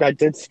 yeah, I think I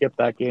did skip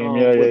that game.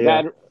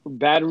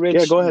 Bad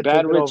Rich, go ahead,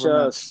 Bad Rich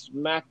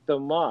smacked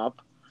them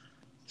up,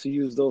 to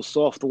use those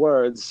soft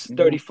words,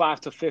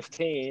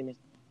 35-15,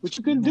 which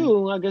you can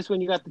do, I guess,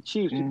 when you got the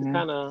Chiefs. You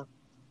can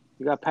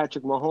you got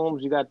Patrick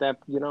Mahomes, you got that,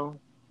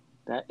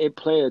 that it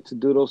player to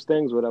do those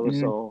things, whatever.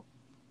 So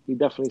he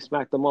definitely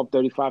smacked them up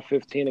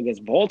 35-15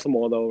 against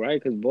Baltimore, though,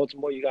 right? Because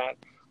Baltimore, you got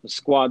a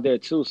squad there,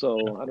 too. So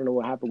I don't know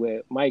what happened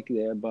with Mike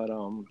there, but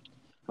I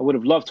would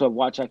have loved to have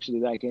watched actually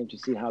that game to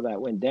see how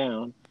that went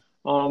down.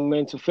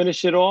 And to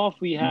finish it off,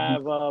 we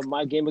have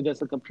my game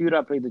against the computer.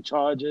 I played the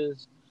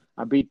Chargers.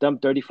 I beat them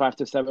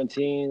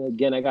 35-17.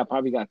 Again, I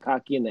probably got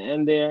cocky in the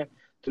end there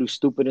through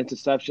stupid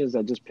interceptions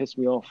that just pissed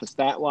me off for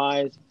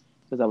stat-wise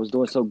because I was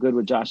doing so good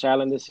with Josh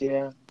Allen this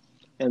year.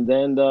 And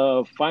then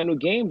the final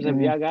games, if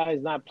y'all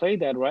guys not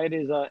played that, right,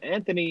 is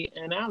Anthony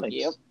and Alex.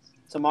 Yep.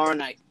 Tomorrow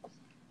night.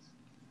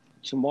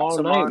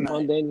 Tomorrow night,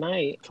 Monday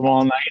night.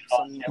 Tomorrow night.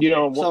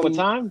 What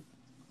time?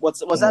 What's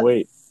that?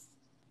 Wait.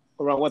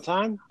 Around what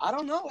time? I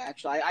don't know,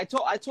 actually. I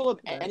told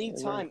him any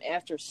time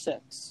after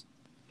 6.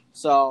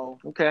 So.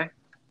 Okay.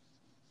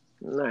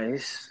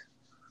 Nice.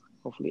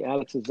 Hopefully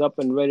Alex is up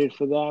and ready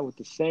for that with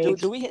the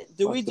Saints. Do we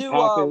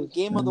do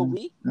game of the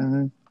week?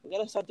 We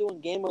gotta start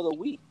doing game of the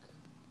week.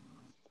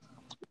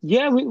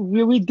 Yeah,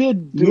 we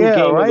did do game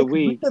of the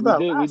week.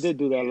 We did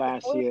do that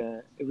last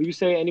year. If you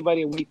say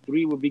anybody in week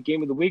 3 would be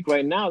game of the week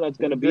right now, that's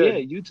gonna be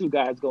it. You two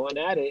guys going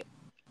at it.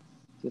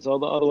 Since all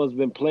the other ones have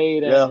been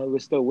played and we're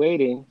still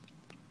waiting.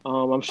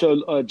 I'm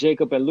sure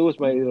Jacob and Lewis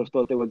might have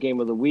thought they were game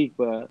of the week,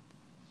 but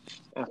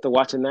after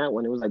watching that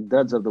one, it was like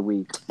duds of the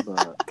week.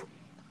 But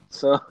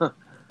so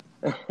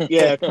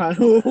Yeah, it kind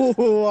of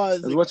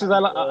was. as It much as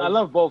kind I, of I was.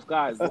 love both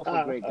guys, both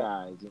are great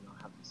guys,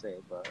 I have to say.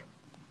 But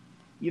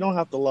You don't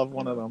have to love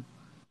one of them.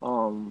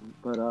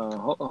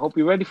 I hope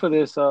you're ready for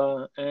this.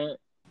 And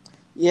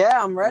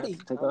Yeah, I'm ready.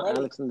 take I'm on ready.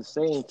 Alex and the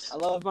Saints. I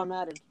love my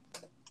Madden.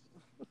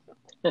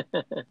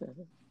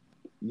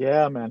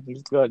 Yeah, man,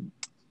 he's good.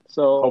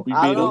 So Hope you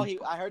I beat don't know. him.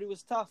 I heard he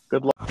was tough.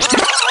 Good luck.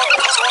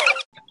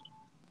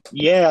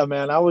 Yeah,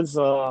 man, I was.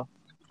 I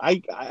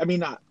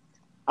mean,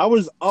 I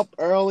was up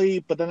early,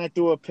 but then I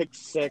threw a pick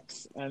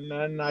six, and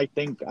then I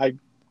think I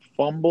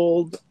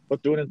fumbled or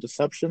threw an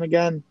interception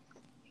again.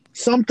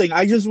 Something.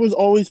 I just was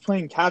always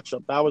playing catch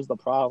up. That was the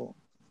problem.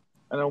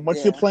 And then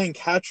once you're Yeah. playing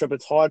catch up,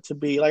 it's hard to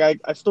be like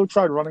I still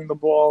tried running the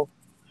ball.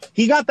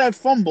 He got that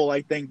fumble,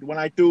 I think, when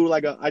I threw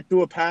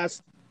a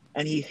pass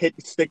and he hit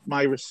stick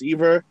my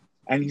receiver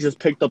and he just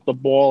picked up the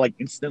ball like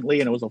instantly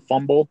and it was a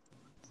fumble.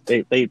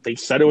 They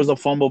said it was a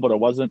fumble, but it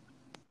wasn't.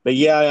 But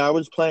yeah, I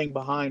was playing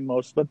behind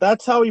most. But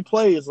that's how he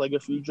plays. Like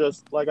if you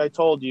just like I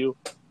told you,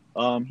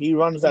 he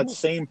runs that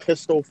same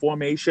pistol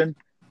formation.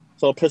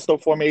 So pistol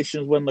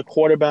formation is when the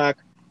quarterback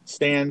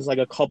stands like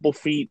a couple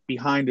feet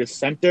behind his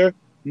center,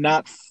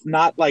 not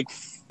like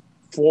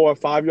 4 or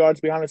 5 yards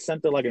behind the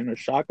center, like in a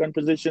shotgun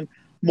position.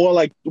 More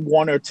like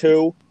one or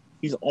two.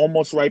 He's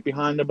almost right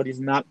behind him, but he's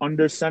not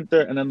under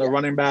center. And then the Yeah.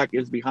 running back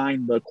is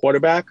behind the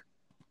quarterback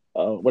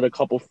with a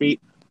couple feet.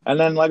 And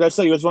then, like I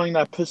said, he was running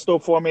that pistol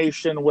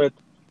formation with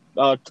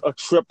a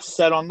trip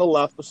set on the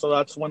left. So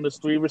that's when there's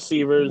three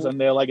receivers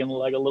and they're like in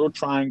like a little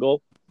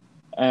triangle.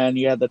 And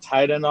he had the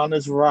tight end on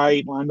his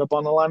right, lined up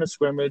on the line of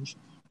scrimmage.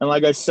 And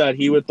like I said,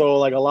 he would throw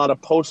like a lot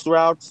of post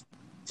routes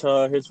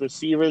to his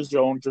receivers,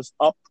 just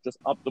up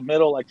the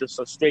middle, like just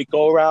a straight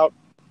go route.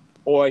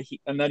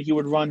 And then he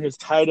would run his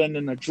tight end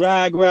in a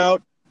drag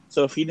route.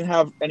 So if he didn't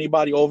have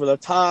anybody over the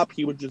top,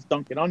 he would just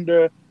dunk it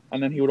under.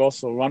 And then he would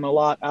also run a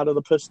lot out of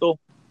the pistol.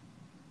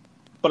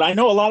 But I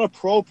know a lot of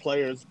pro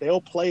players,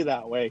 they'll play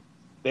that way.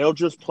 They'll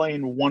just play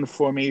in one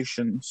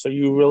formation. So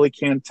you really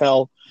can't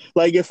tell.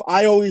 Like if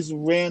I always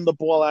ran the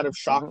ball out of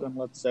shotgun,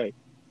 let's say,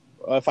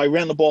 if I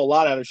ran the ball a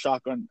lot out of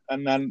shotgun,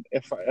 and then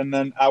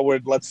I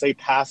would, let's say,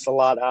 pass a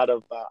lot out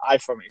of I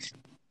formation.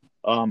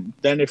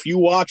 Then if you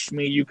watched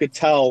me, you could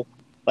tell,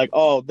 like,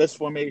 oh, this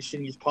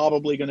formation he's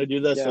probably going to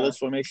do this, or this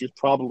formation he's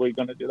probably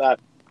going to do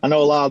that. I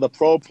know a lot of the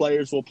pro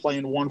players will play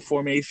in one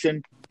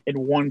formation in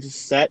one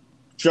set,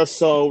 just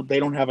so they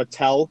don't have a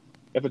tell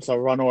if it's a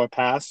run or a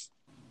pass.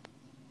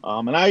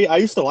 And I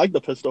used to like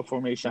the pistol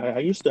formation. I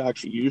used to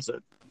actually use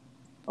it.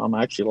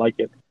 I actually like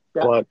it,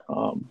 but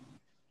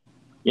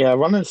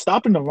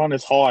stopping the run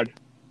is hard.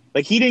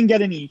 Like he didn't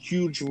get any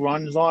huge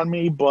runs on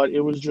me, but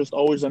it was just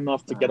always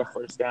enough to get a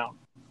first down.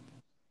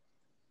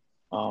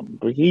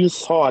 But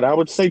he's hard. I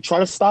would say try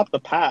to stop the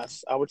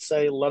pass. I would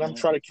say let him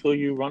try to kill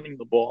you running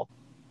the ball.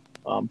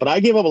 But I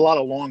gave up a lot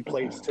of long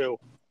plays too.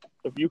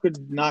 If you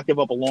could not give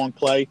up a long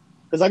play,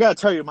 because I gotta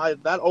tell you,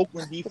 that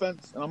Oakland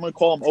defense, and I'm gonna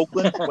call them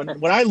Oakland.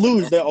 When I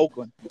lose, they're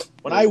Oakland.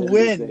 When I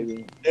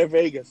win, they're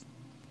Vegas.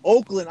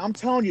 Oakland, I'm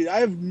telling you, I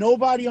have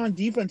nobody on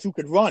defense who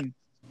could run.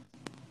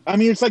 I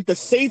mean, it's like the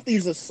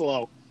safeties are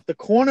slow. The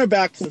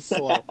cornerbacks are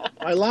slow.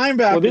 My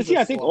linebackers. Well, this year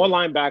are I think slow. all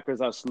linebackers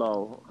are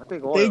slow. I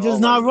think they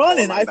just not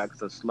running. All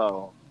linebackers are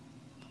slow.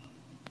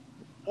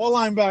 All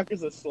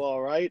linebackers are slow,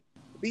 right?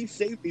 These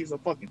safeties are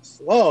fucking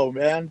slow,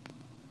 man.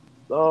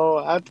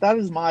 So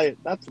that's my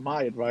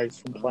advice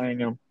from playing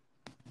him.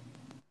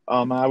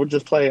 I would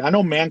just play. I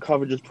know man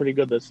coverage is pretty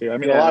good this year. I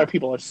mean, a lot of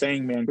people are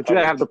saying man but coverage. You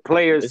gotta have the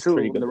players too,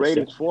 and the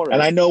ratings for it.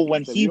 And I know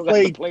when he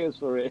played, the players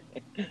for it.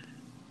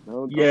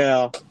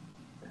 Yeah.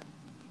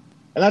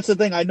 And that's the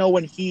thing. I know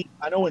when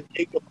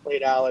Jacob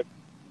played Alex,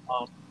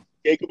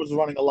 Jacob was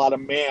running a lot of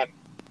man,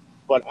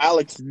 but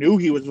Alex knew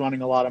he was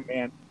running a lot of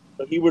man.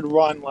 So he would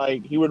run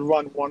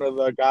one of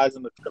the guys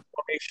in the trip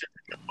formation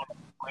on the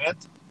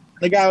plant.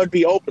 The guy would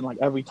be open like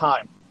every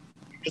time.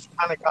 You just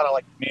kind of gotta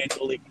like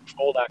manually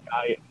control that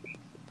guy.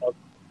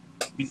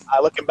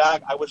 Looking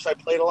back, I wish I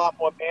played a lot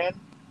more man.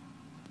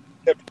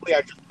 Typically,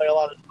 I just play a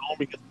lot of zone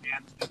because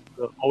man seems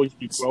to always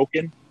be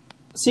broken.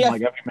 See,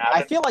 like every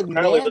I feel like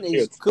man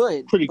is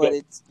good, but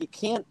you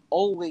can't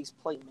always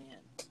play man.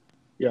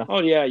 Yeah.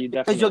 Oh yeah, you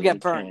definitely because you'll get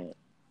burned.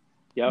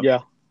 Yep. Yeah.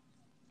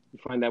 You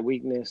find that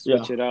weakness,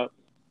 switch it up.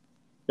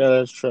 Yeah,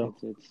 that's true.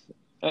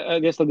 I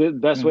guess the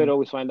best way to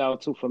always find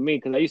out too for me,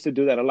 because I used to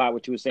do that a lot.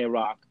 What you were saying,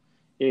 Rock,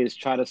 is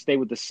try to stay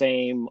with the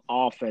same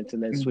offense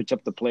and then switch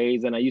up the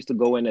plays. And I used to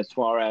go in as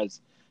far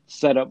as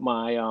set up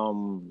my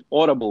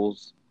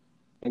audibles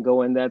and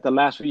go in there. The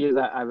last few years,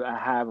 I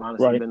have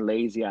honestly been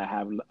lazy. I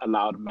have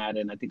allowed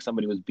Madden. I think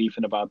somebody was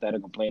beefing about that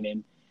and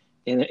complaining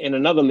in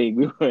another league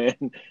we were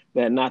in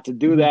that not to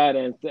do that.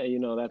 And,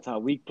 that's how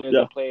weak players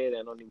are played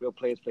and only real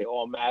players play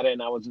all Madden.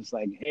 I was just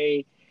like,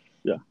 hey,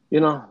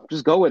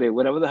 just go with it.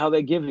 Whatever the hell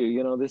they give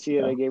you. This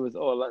year they gave us,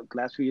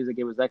 last few years they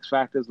gave us X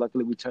Factors.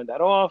 Luckily we turned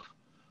that off.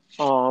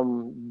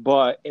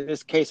 But in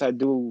this case, I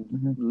do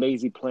Mhm.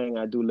 lazy playing.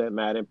 I do let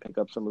Madden pick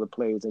up some of the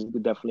plays, and you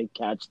could definitely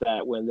catch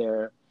that when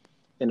they're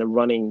in a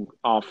running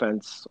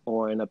offense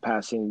or in a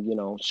passing,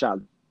 shot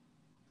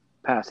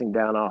passing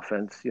down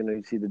offense.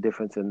 You see the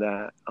difference in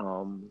that.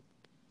 And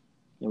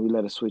we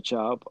let it switch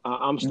up.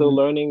 I'm still Mhm.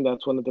 learning.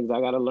 That's one of the things I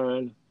got to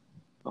learn.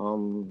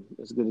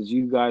 As good as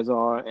you guys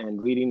are,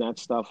 and reading that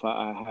stuff,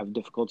 I have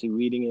difficulty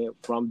reading it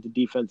from the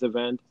defensive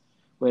end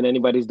when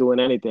anybody's doing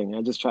anything.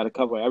 I just try to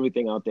cover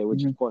everything out there,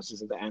 which Mhm. of course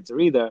isn't the answer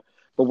either.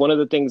 But one of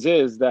the things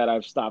is that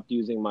I've stopped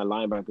using my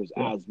linebackers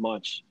Yeah. as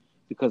much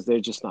because they're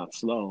just not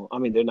slow. I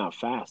mean, they're not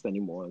fast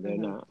anymore. They're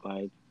Mhm. not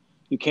like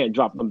you can't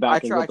drop them I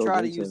back and try. I get those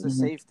try to use the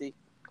inches. Mhm. safety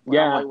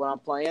Yeah. when I'm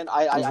playing.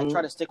 I hmm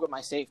try to stick with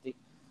my safety.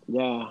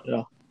 Yeah.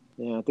 Yeah.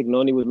 Yeah. I think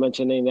Noni was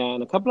mentioning that,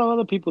 and a couple of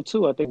other people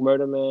too. I think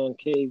Murder Man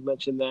Cave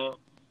mentioned that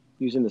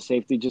using the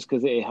safety just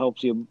because it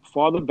helps you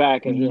farther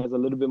back, and he Mhm. has a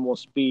little bit more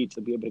speed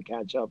to be able to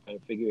catch up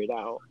and figure it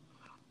out.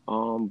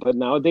 But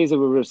nowadays, if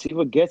a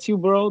receiver gets you,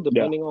 bro, Yeah.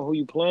 depending on who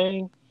you're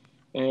playing,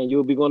 and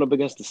you'll be going up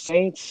against the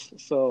Saints,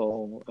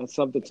 so that's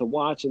something to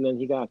watch. And then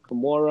he got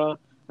Kimura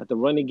at the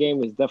running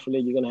game. Is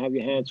definitely you're gonna have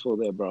your hands full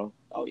there, bro.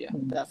 Oh yeah,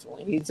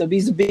 definitely. He's a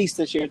beast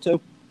this year too.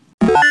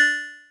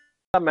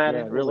 Yeah.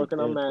 Madden, we're Really working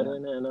on good. Yeah.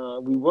 Madden,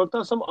 and we worked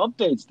on some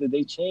updates. Did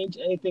they change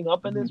anything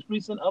up in Mhm. this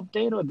recent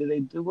update, or did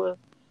they do a?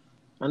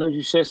 I know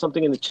you shared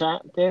something in the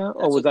chat there, or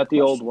That's a was good that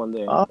the old question. one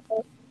there? Uh,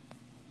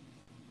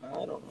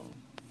 I don't know.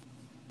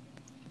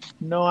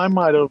 no, I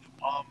might have.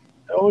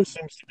 There always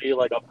seems to be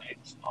like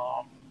updates.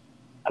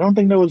 I don't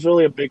think there was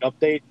really a big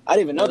update I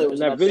didn't even know there In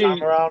was an that this update. time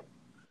video, around.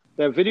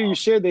 that video you Um,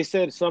 shared, they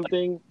said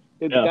something.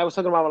 The yeah. guy was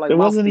talking about like There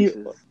wasn't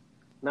even. mouthpieces.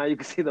 Now you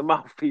can see the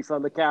mouthpiece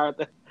on the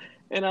character,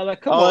 and I'm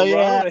like, come Oh on, bro, I don't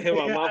yeah. want to hear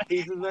about Yeah.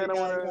 mouthpieces, man. I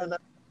want Yeah. to.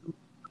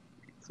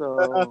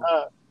 So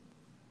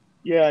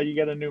Yeah. You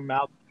get a new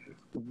mouth.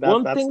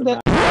 one That's thing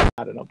the that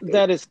Madden update.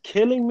 that is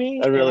killing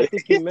me, I and I really.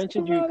 think you It's the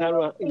mentioned Madden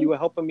you update. were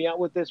helping me out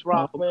with this, Oh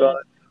Rock god. man,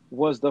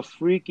 was the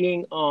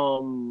freaking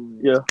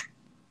Yeah.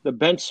 the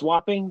bench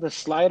swapping the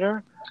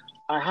slider.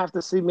 I have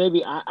to see.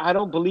 Maybe I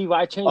don't believe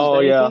I changed Oh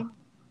yeah. anything,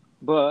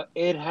 but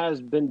it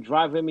has been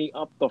driving me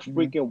up the Mhm.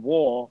 freaking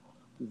wall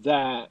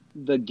that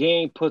the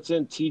game puts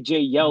in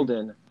TJ Mhm.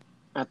 Yeldon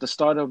at the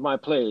start of my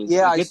plays.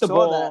 Yeah, I I get the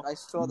saw that. ball, I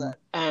saw Mhm. that.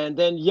 and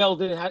then and I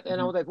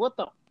Mhm. was like, what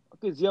the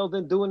fuck is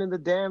Yeldon doing in the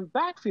damn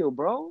backfield,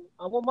 bro?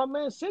 I want my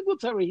man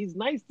Singletary. He's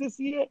nice this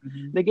year.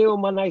 Mhm. They gave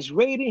him a nice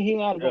rating. He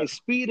had a Yeah. nice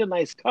speed, a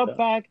nice Yeah.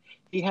 cutback.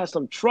 He has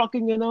some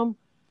trucking in him.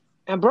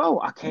 And bro,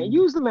 I can't Mhm.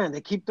 use the man.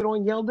 They keep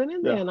throwing Yeldon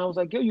in there, Yeah. and I was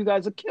like, yo, you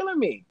guys are killing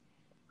me.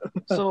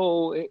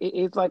 So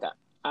it's like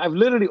I've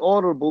literally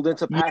audibled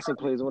into Yeah. passing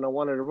plays when I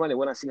wanted to run it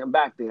when I see him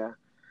back there.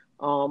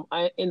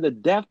 I in the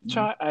depth Mhm.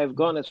 chart, I've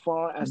gone as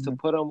far as to Mhm.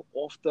 put him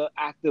off the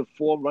active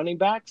four running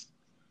backs,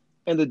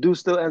 and the dude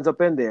still ends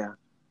up in there.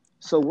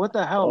 So what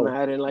the hell, Oh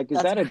man? And like,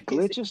 is That's that a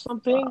crazy. glitch or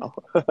something? wow.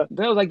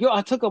 They was like, yo,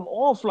 I took him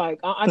off. Like,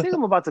 I think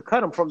I'm about to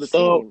cut him from the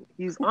So team.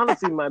 He's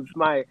honestly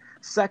my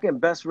second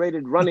best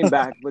rated running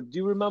back. But do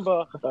you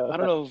remember? I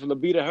don't know if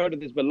Labita heard of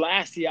this, but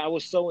last year I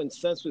was so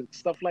incensed with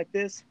stuff like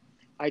this.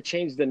 I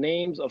changed the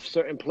names of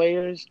certain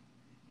players,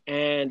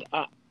 and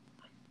I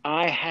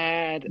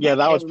yeah, that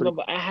can't was pretty.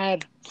 remember. I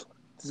had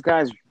this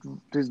guy's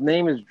his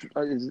name is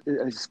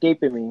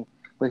escaping me,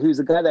 but he was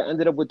the guy that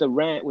ended up with the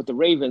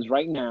Ravens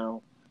right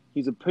now.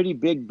 He's a pretty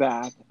big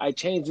back. I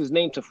changed his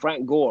name to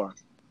Frank Gore,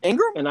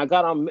 Ingram? and I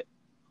got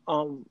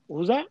on.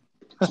 Who's that?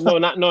 No,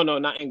 not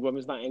Ingram.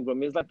 It's not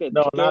Ingram. It's like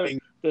No, not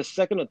the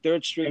second or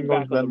third string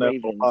Ingram's back on the been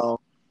there for a Ravens,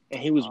 while. and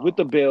he was with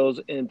the Bills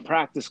in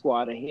practice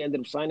squad, and he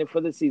ended up signing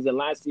for the season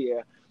last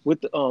year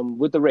with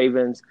the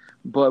Ravens.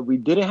 But we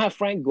didn't have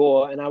Frank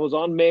Gore, and I was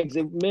on Miggs.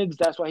 And Miggs,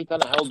 that's why he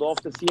kind of held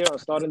off this year on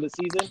starting the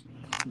season.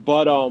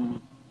 But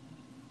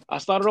I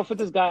started off with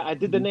this guy. I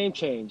did the Mhm. name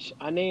change.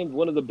 I named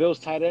one of the Bills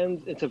tight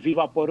ends into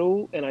Viva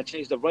Peru, and I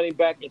changed the running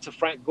back into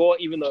Frank Gore,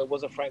 even though it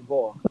wasn't Frank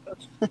Gore.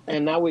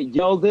 And now with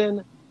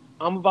Yeldon,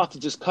 I'm about to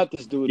just cut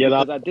this dude Yeah,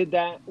 that. because I did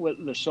that with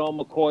LaShawn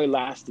McCoy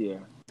last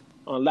year.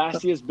 On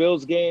last year's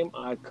Bills game,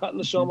 I cut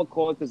LaShawn Mhm.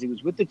 McCoy because he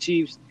was with the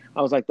Chiefs.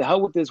 I was like, the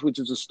hell with this, which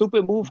was a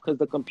stupid move because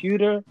the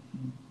computer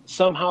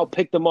somehow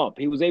picked him up.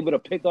 He was able to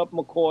pick up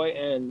McCoy,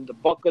 and the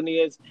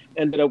Buccaneers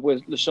ended up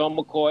with LaShawn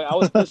McCoy. I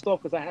was pissed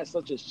off because I had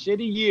such a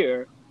shitty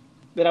year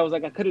that I was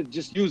like, I could have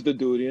just used the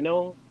dude,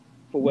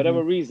 for Mhm.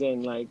 whatever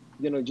reason, like,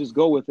 just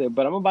go with it.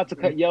 But I'm about to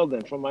cut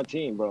Yeldon from my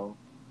team, bro.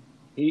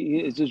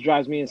 It just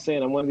drives me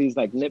insane. I'm one of these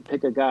like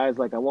nitpicker guys.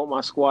 Like I want my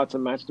squad to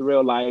match the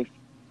real life,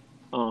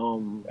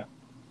 um, Yeah.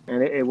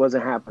 and it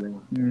wasn't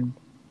happening. Mhm.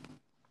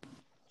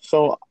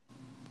 So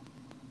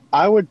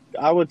I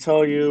would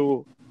tell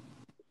you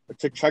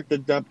to check the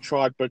depth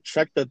chart, but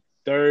check the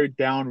third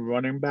down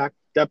running back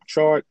depth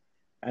chart,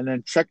 and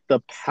then check the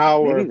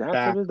power Maybe that's what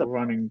back it is.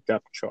 running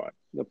depth chart.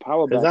 The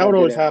power Because back. that I would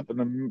always didn't.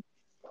 happen.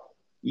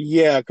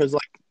 Yeah, because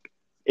like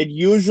it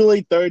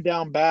usually third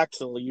down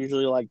backs are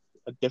usually like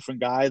a different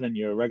guy than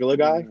your regular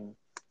guy. Mm.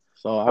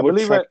 So I I would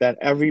believe check it. that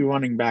every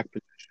running back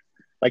position,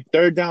 like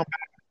third down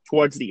back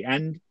towards the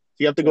end,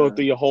 You have to go Yeah.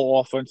 through your whole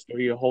offense,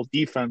 through your whole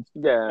defense,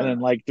 and Yeah.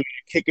 then like do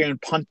your kicker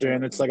and punter,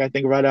 and Yeah. it's like I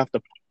think right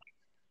after,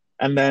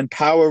 and then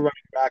power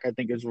running back I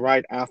think is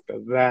right after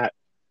that.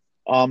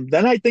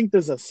 Then I think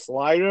there's a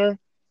slider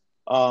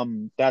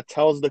that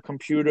tells the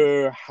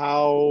computer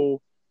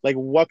how like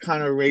what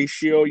kind of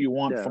ratio you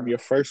want Yeah. from your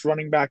first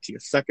running back to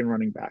your second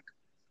running back.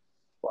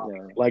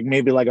 Yeah. Like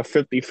maybe like a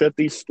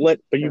 50-50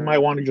 split, but you Yeah. might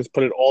want to just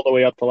put it all the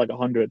way up to like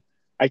 100.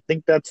 I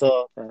think that's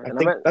a Yeah. I And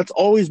think that's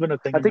always been a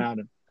thing I in think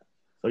Madden.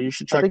 So you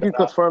should I check think you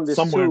that out confirmed this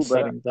somewhere in too, but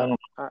settings. I don't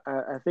know,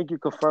 I think you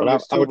but confirmed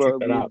this I too. would check But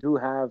that we out. do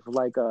have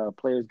like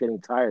players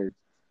getting tired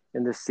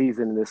in this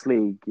season in this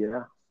league.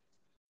 Yeah.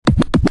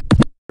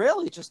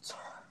 Really, just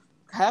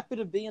happy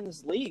to be in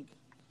this league.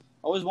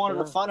 Always wanted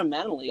Yeah. to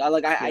fundamentally. I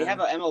Yeah. have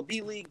an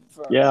MLB league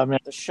for Yeah, man.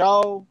 the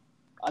show.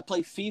 I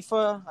play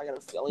FIFA. I got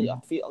a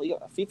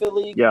FIFA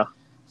league. Yeah.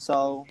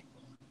 So,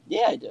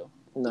 yeah, I do.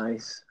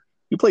 Nice.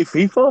 You play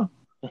FIFA?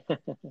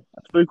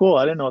 That's pretty cool.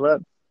 I didn't know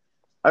that.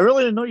 I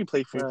really didn't know you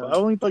played FIFA. I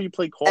only thought you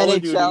played Call of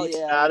NHL, Duty,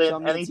 yeah, Madden, NHL.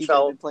 Me and TJ have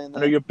NHL. been playing I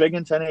know that. you're big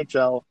into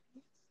NHL.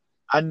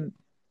 And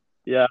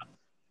yeah,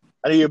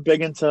 I know you're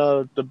big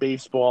into the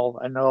baseball.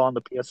 I know on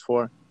the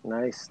PS4.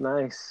 Nice.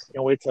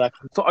 Can't wait till that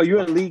comes. So are you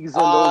in leagues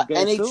in those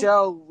games too?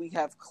 NHL, we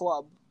have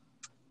club.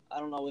 I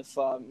don't know if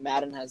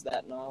Madden has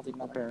that. No, I don't think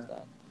Madden has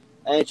that.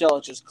 NHL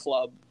is just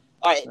club.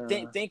 All right,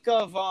 think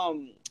of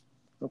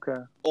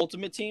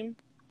Ultimate Team.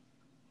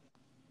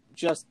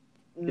 Just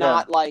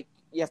not like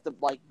you have to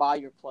like buy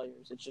your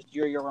players. It's just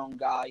you're your own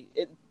guy.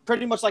 It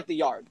pretty much like the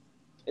Yard.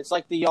 It's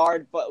like the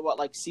Yard, but what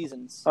like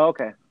seasons. Oh,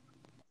 okay.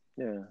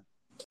 Yeah.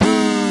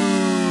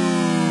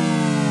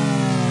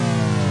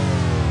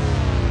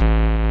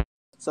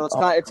 So it's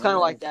kind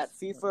of like that.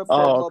 FIFA,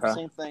 Pro Club,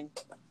 same thing.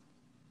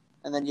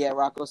 And then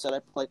Rocco said I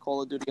play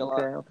Call of Duty a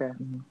lot. Okay.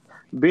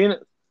 Being a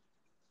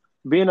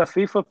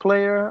FIFA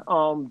player,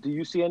 do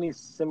you see any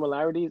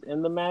similarities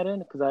in the Madden?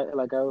 Because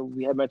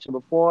we had mentioned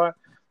before,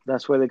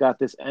 that's where they got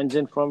this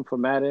engine from for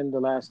Madden the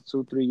last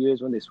 2-3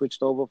 years when they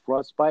switched over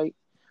Frostbite.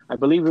 I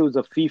believe it was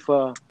a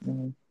FIFA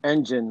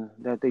engine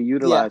that they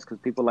utilized because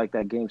people like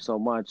that game so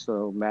much.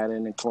 So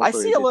Madden incorporated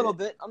I see a little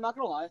bit. I'm not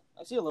gonna lie.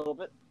 I see a little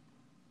bit.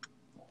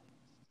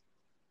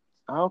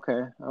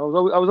 Okay, I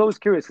was always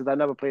curious because I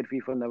never played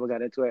FIFA, never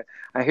got into it.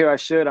 I hear I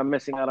should. I'm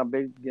missing out on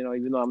big,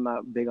 even though I'm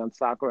not big on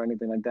soccer or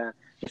anything like that.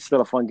 It's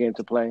still a fun game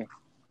to play,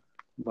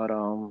 but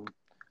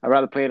I'd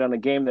rather play it on a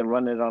game than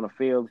run it on a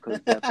field because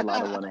that's a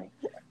lot of running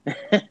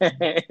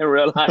in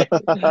real life.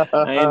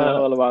 I ain't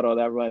all about all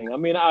that running. I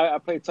mean, I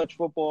play touch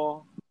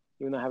football,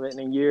 even though I haven't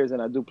in years,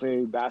 and I do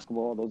play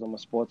basketball. Those are my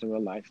sports in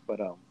real life, but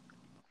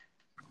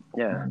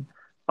yeah.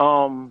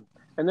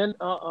 And then,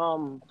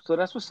 so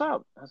that's what's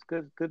up. That's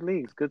good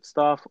leagues, good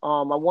stuff.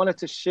 I wanted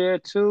to share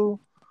too.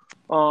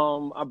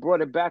 I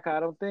brought it back. I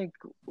don't think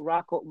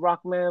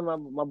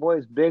Rockman, my boy,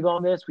 is big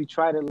on this. We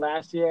tried it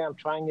last year. I'm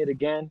trying it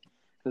again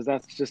because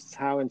that's just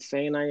how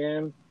insane I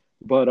am.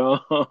 But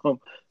the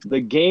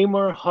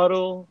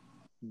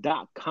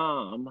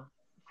gamerhuddle.com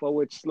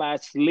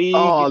 /league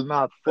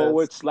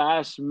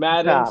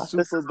 /Madden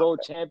Super Bowl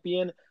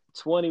Champion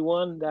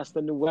 21. That's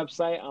the new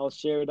website. I'll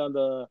share it on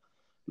the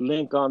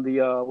link on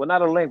the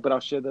not a link, but I'll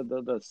share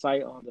the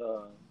site on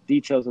the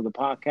details of the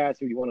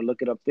podcast if you want to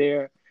look it up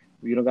there.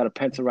 If you don't got a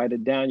pen to write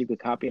it down, you could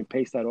copy and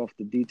paste that off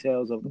the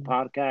details of the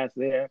podcast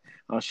there.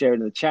 I'll share it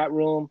in the chat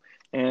room,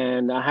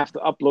 and I have to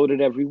upload it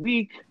every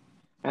week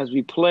as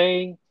we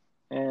play,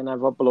 and I've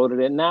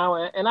uploaded it now,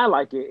 and I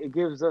like it. It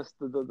gives us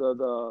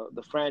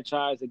the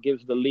franchise, it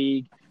gives the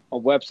league a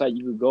website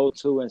you can go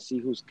to and see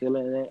who's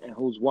killing it and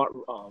who's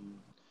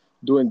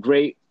doing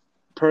great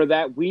per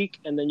that week,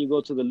 and then you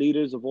go to the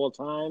leaders of all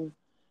time,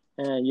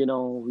 and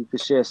we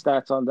could share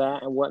stats on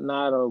that and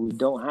whatnot, or we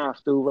don't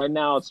have to. Right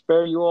now, I'll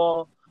spare you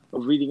all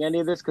of reading any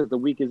of this because the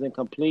week is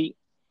incomplete.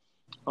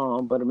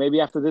 But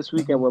maybe after this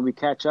weekend, when we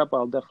catch up,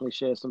 I'll definitely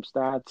share some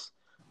stats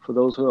for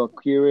those who are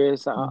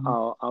curious.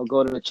 I'll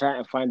go to the chat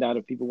and find out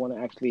if people want to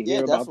actually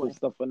hear about this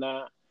stuff or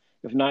not.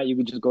 If not, you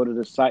could just go to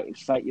the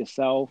site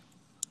yourself.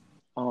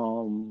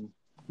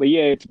 But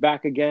yeah, it's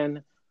back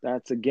again.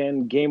 That's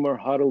again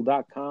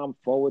gamerhuddle.com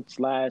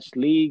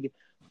 /league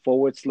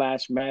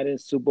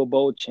 /Madden Super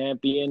Bowl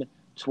Champion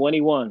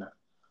 21.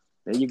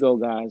 There you go,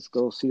 guys.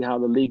 Go see how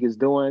the league is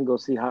doing. Go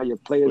see how your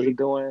players are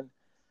doing.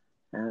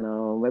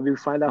 And maybe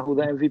find out who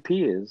the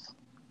MVP is.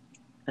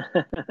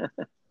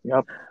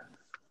 Yep.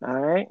 All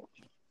right.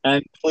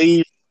 And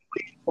please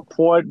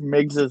support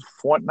Miggs'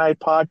 Fortnite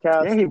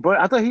podcast. Yeah,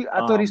 I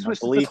thought he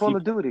switched to Call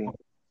of Duty.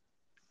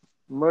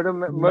 Murder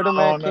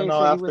Man K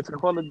said he went to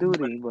Call of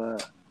Duty,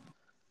 but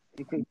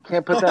you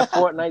can't put that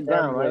Fortnite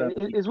down, right?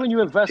 It's when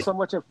you invest so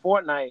much in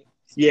Fortnite.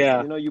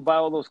 Yeah. You buy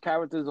all those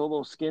characters, all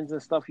those skins and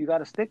stuff. You got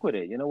to stick with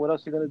it. What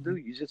else you gonna do?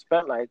 You just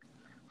spent like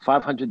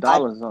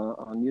 $500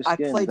 on new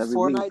skins. I played every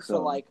Fortnite week, for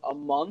like a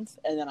month,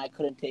 and then I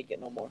couldn't take it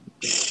no more.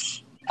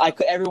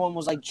 Everyone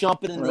was like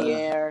jumping in the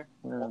air.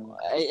 Yeah.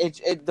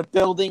 The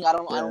building. I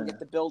don't get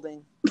the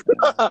building.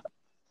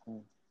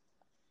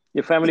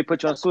 Your family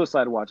put you on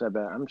suicide watch. I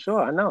bet. I'm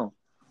sure. I know.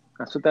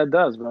 That's what that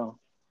does, bro.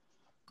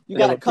 You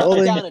got to the cut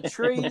building, down a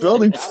tree. the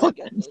building. Like, I don't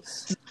get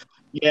this.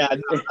 Yeah,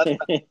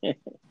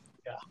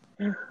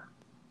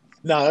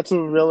 no, that's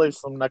really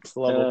some next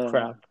level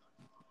crap.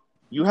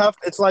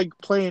 It's like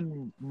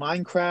playing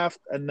Minecraft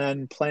and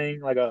then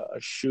playing like a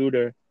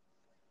shooter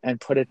and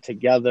put it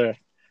together.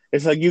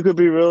 It's like you could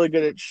be really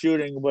good at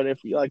shooting, but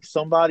if like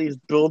somebody's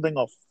building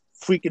a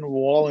freaking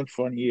wall in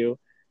front of you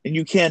and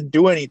you can't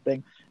do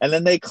anything, and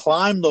then they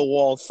climb the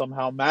wall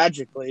somehow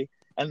magically,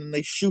 and then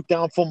they shoot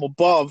down from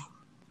above.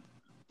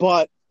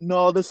 But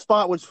no, this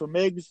spot was for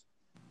Migs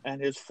and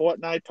his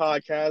Fortnite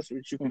podcast,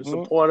 which you can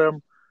support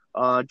him.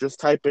 Just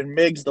type in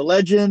Migs the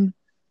Legend,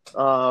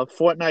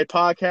 Fortnite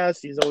podcast.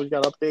 He's always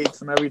got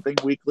updates and everything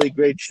weekly.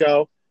 Great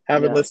show.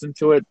 Haven't listened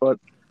to it, but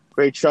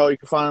great show. You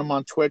can find him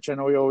on Twitch. I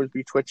know he'll always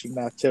be twitching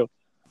that too.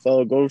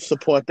 So go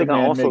support the man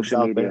on all Migs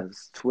social out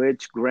medias: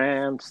 Twitch,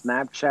 Gram,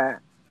 Snapchat,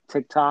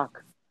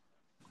 TikTok.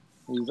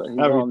 He's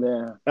on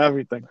there.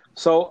 Everything.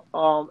 So,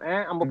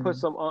 and I'm gonna put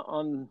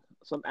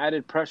some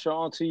added pressure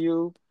onto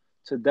you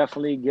to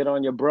definitely get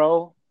on your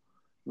bro.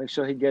 Make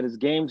sure he get his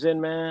games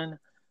in, man.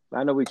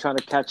 I know we're trying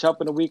to catch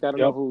up in a week. I don't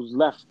know who's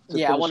left.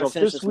 I want to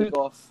finish this week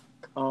off.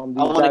 I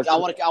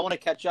want to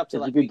catch up to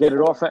if like you could get it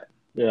off. I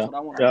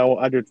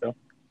do too.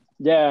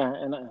 Yeah,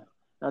 and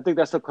I think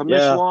that's the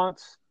commission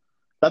wants.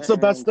 That's the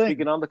best thing.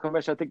 Speaking on the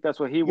commission, I think that's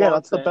what he Yeah,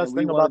 wants. that's the best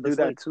thing about this.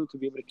 We want to do that too, to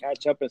be able to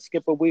catch up and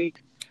skip a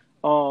week.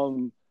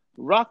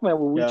 Rockman,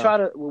 will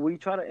we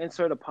try to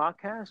insert a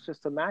podcast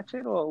just to match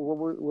it,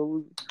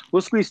 or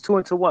we'll squeeze two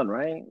into one,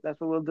 right? That's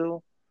what we'll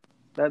do.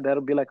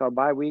 That'll be like our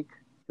bye week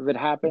if it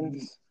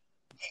happens.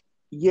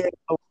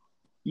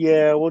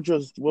 Yeah, we'll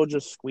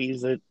just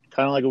squeeze it,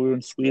 kind of like we've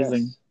been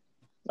squeezing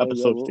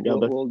episodes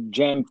together. We'll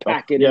jam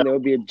pack it, and there'll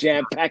be a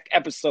jam packed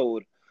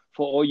episode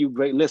for all you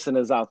great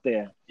listeners out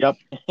there. Yep.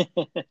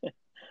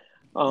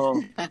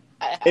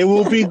 It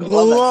will be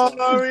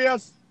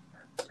glorious.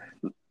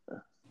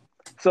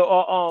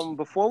 So,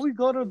 before we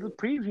go to the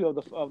preview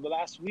of the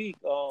last week,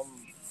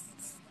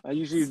 I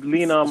usually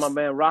lean on my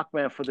man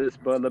Rockman for this,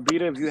 but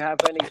Labita, if you have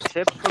any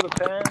tips for the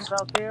fans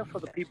out there, for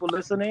the people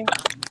listening,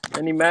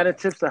 any Madden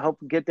tips to help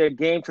get their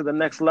game to the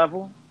next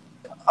level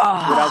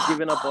without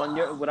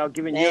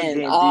giving your game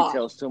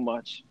details too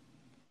much.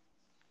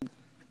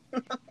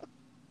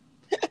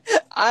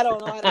 I don't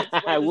know how to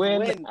explain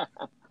win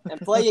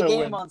and play your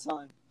game on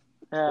time.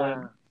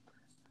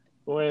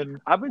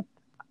 Win. I've been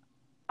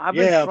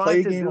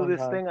trying to do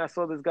this thing. I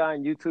saw this guy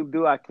on YouTube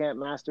do. I can't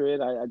master it.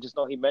 I just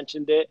know he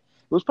mentioned it.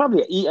 It was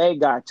probably an EA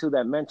guy too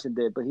that mentioned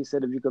it, but he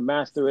said if you could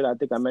master it, I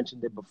think I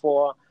mentioned it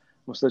before.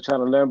 I'm still trying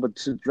to learn, but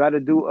to try to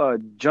do a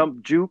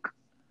jump juke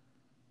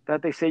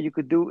that they say you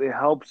could do, it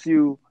helps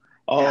you.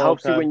 It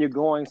helps you when you're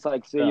going. It's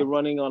like say you're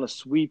running on a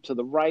sweep to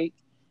the right,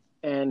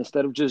 and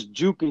instead of just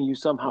juking, you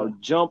somehow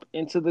jump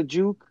into the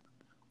juke,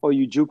 or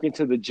you juke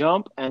into the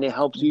jump, and it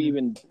helps you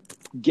even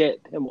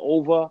get him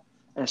over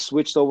and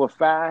switched over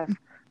fast.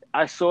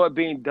 I saw it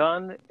being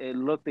done. It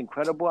looked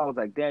incredible. I was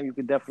like, damn, you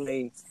could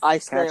definitely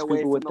catch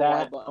people with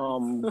that.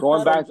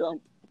 Going back,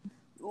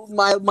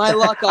 my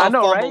luck. I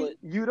know, right? It.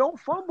 You don't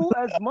fumble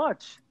as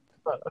much.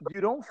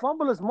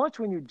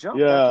 When you jump.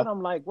 That's what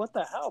I'm like, what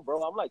the hell,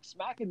 bro? I'm like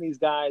smacking these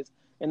guys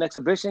in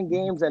exhibition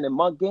games and in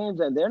mug games,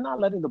 and they're not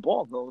letting the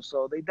ball go.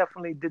 So they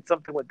definitely did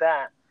something with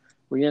that,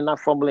 where you're not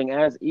fumbling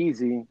as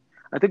easy.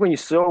 I think when you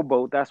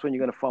showboat, that's when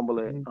you're gonna fumble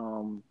it.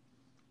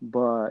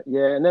 But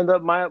yeah, and then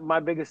my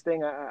biggest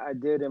thing I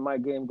did in my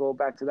game, go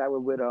back to that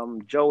with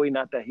Joey.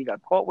 Not that he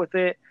got caught with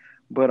it,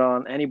 but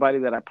on anybody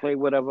that I play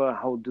with,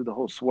 I'll do the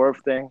whole swerve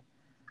thing.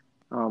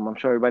 I'm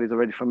sure everybody's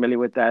already familiar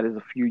with that. It's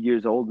a few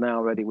years old now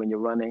already when you're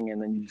running,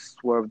 and then you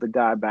swerve the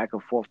guy back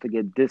and forth to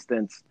get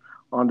distance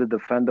on the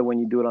defender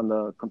when you do it on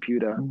the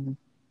computer.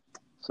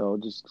 So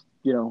just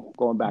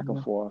going back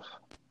and forth.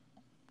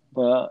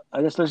 But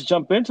I guess let's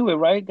jump into it,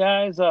 right,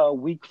 guys?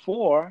 Week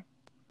 4.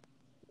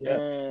 Yeah.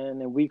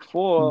 And in week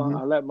 4,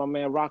 I'll let my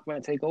man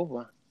Rockman take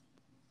over.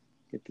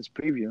 Get this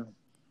preview.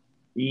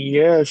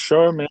 Yeah,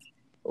 sure, man.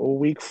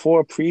 Week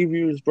 4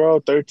 previews, bro.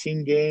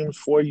 13 games,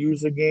 4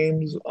 user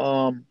games.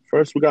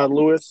 First, we got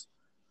Lewis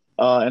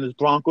and his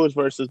Broncos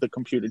versus the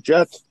Computer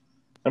Jets.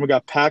 Then we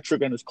got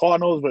Patrick and his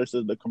Cardinals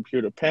versus the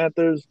Computer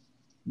Panthers.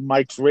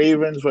 Mike's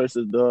Ravens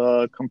versus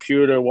the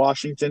Computer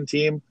Washington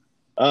team.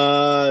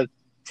 Tato's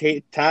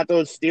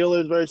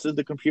Steelers versus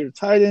the Computer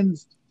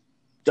Titans.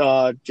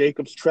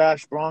 Jacob's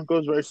Trash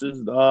Broncos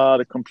versus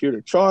the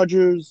Computer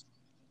Chargers.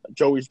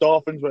 Joey's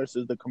Dolphins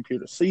versus the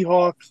Computer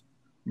Seahawks.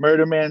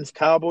 Murder Man's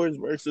Cowboys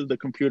versus the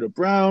Computer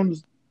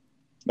Browns.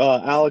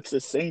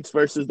 Alex's Saints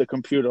versus the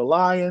Computer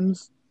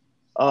Lions.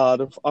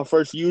 Our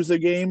first user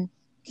game,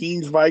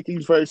 Keen's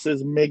Vikings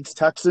versus Mig's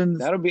Texans.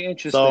 That'll be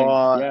interesting.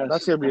 So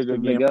that's going to be a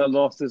good game. Miguel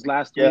lost his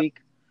last week.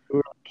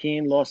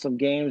 Keen lost some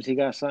games. He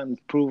got something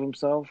to prove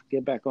himself,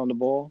 get back on the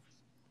ball.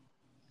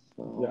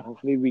 So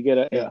hopefully we get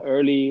an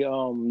early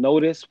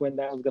notice when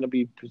that was going to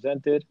be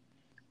presented.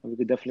 And we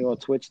could definitely all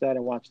Twitch that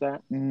and watch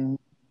that.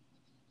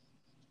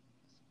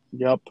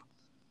 Yep.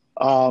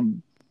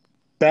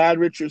 Bad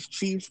Richard's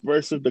Chiefs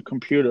versus the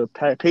Computer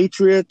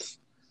Patriots.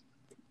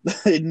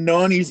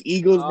 Noni's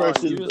Eagles Oh,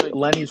 versus usually-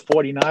 Lenny's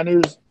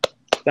 49ers.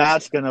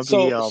 That's gonna be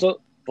So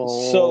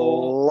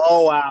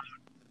blowout.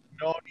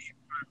 Noni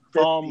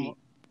 50.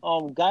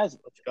 guys,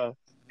 Let's go.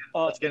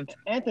 uh, Let's get into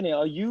Anthony,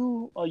 are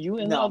you in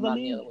the No, I'm other not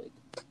in league? the other league.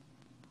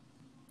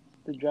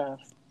 The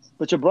draft,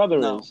 but your brother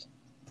No. is.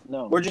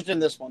 No, We're just in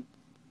this one.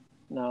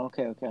 no.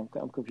 Okay.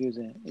 I'm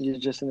confusing. You're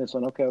just in this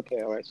one. Okay.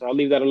 All right. So I'll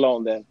leave that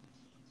alone then.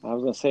 I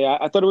was gonna say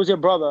I thought it was your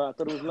brother. I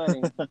thought it was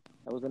Lenny.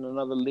 I was in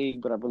another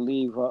league, but I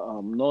believe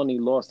Noni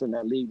lost in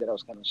that league that I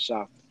was kind of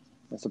shocked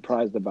and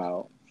surprised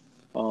about.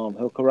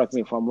 He'll correct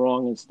me if I'm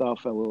wrong and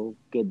stuff, and we'll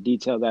get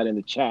detail that in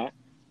the chat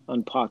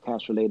on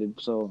podcast related.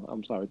 So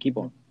I'm sorry. Keep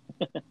on.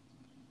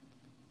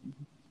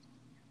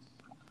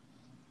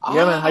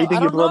 Yeah, man. How you I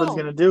think your don't brother's know.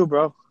 gonna do,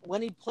 bro?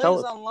 When he Tell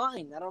plays us.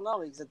 online, I don't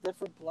know. He's a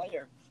different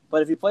player.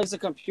 But if he plays the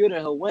computer,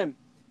 he'll win.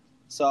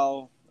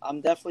 So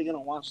I'm definitely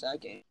gonna watch that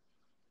game.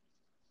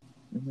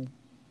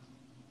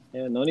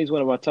 Yeah, Noni's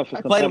one of our toughest.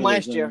 I played him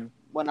competitors, last year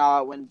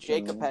man. when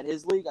Jacob had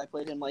his league. I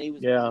played him like he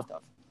was Yeah.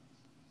 tough.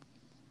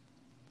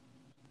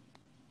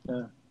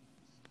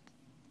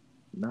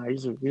 Nah,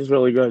 he's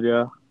really good.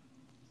 Yeah,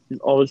 he's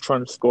always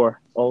trying to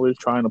score, always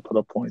trying to put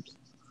up points,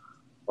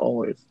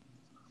 always.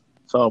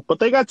 So, but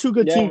they got two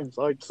good Yeah. teams.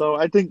 Like, so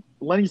I think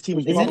Lenny's team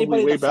is Is probably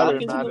anybody way the better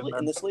Falcons than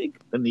in this league?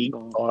 the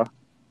Eagles are.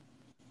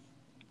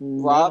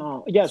 Rob?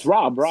 No. Yes,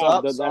 Rob.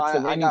 Sup? That's So the I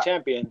reigning got-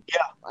 champion.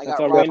 I That's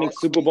got our Rob reigning next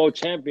Super week. Bowl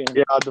champion.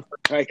 Yeah,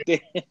 Right there.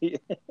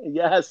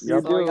 Yes,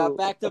 Yep. you So I do. got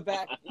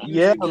back-to-back.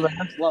 Yeah, games.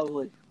 man.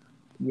 Lovely.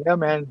 yeah,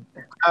 man.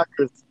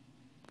 Packers.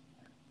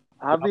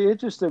 I'll be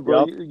interested,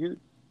 bro. Yup. You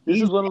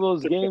this is one of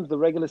those games, the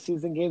regular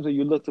season games, where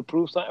you look to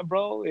prove something,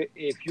 bro.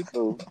 If you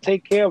could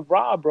take care of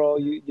Rob, bro,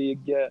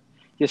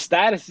 your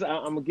status,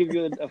 I'm gonna give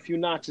you a few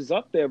notches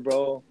up there,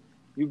 bro.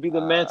 You'd be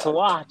the man to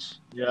watch.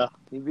 Yeah,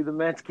 You'd be the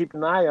man to keep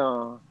an eye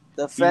on.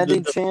 Defending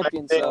He's the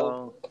champion.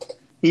 So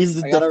he's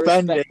the I gotta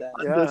defending. respect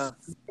that. Yeah.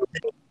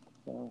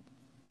 So,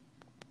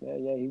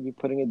 yeah, he'd be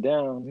putting it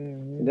down.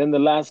 Mhm. And then the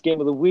last game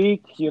of the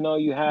week, you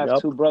have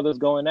Yup. two brothers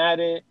going at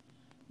it.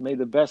 May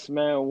the best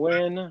man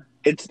win.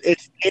 It's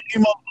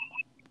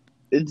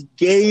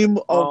game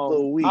of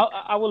the week.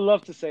 I would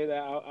love to say that.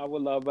 I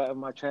would love, but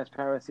my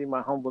transparency,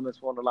 my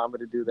humbleness won't allow me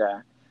to do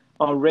that.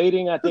 On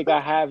rating, I think I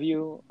have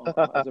you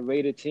as a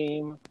rated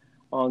team.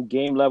 On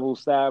game level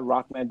stat,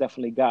 Rockman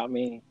definitely got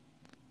me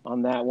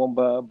on that one.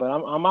 But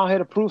I'm out here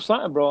to prove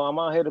something, bro. I'm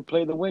out here to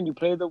play the win. You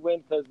play the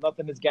win because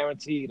nothing is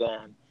guaranteed.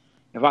 And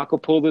if I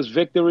could pull this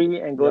victory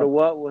and go to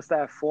what's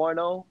that,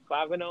 4-0,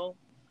 5-0,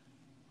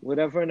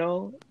 whatever,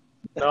 no.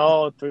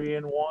 No,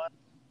 3-1.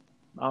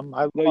 I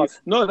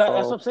lost.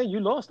 That's what I'm saying.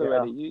 You lost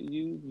already.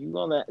 You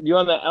on that. You're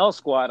on the L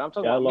squad. I'm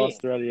talking Yeah, I about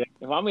lost me. already. Yeah.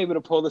 If I'm able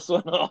to pull this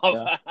one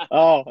off,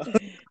 Oh,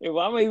 if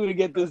I'm able to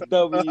get this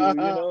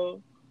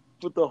W,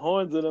 put the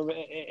horns in them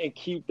and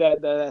keep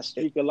that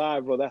streak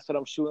alive, bro. That's what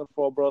I'm shooting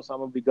for, bro. So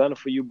I'm gonna be gunning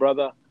for you,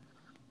 brother.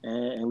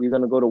 And we're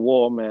gonna go to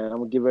war, man. I'm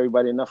gonna give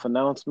everybody enough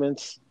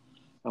announcements.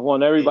 I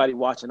want everybody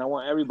watching. I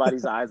want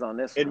everybody's eyes on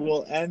this. it one.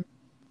 will end.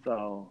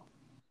 So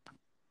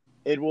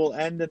It will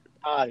end at the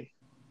tie.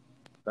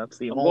 That's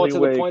the I'm only going to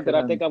way. the point that I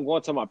it think can I'm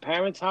going to my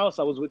parents' house.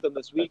 I was with them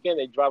this weekend.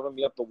 They're driving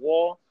me up the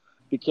wall.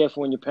 Be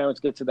careful when your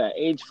parents get to that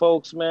age,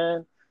 folks,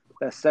 man.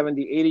 That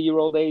 70,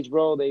 80-year-old age,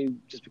 bro. They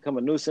just become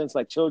a nuisance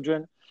like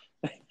children.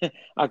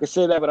 I could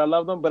say that, but I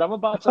love them. But I'm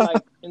about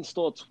to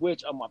install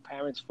Twitch on my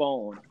parents'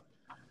 phone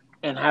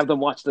and have them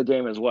watch the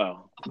game as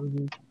well.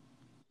 end.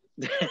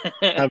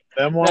 Have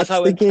them watch That's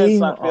how the intense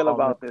game. I feel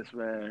about this,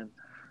 man.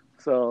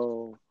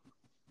 So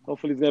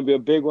hopefully it's gonna be a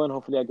big one.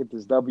 Hopefully I get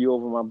this W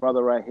over my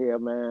brother right here,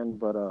 man.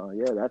 But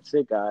yeah, that's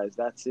it, guys.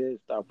 That's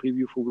it. Our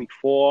preview for week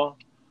 4.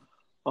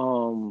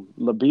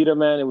 Labita,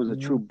 man, it was a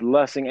true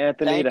blessing,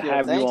 Anthony, to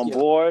have you on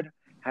board,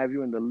 have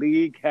you in the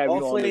league, have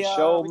hopefully, you on the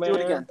show, we man. do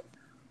it again.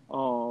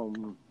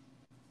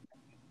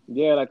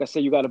 Yeah, like I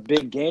said, you got a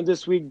big game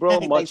this week, bro.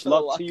 Thanks Much for the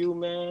luck luck. to you,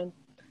 man.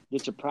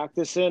 Get your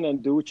practice in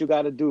and do what you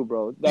got to do,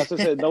 bro. That's what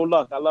I said. No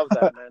luck. I love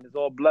that, man. It's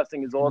all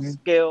blessing. It's all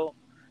skill.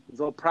 It's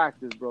all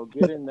practice, bro.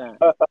 Get in that.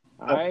 All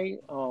right.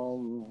 I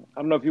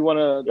don't know if you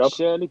want to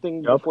share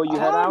anything before you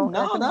head out.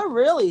 No, Anthony? not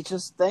really.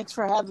 Just thanks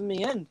for having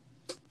me in.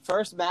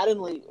 First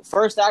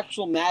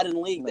actual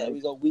Madden league that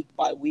we go week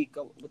by week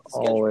with the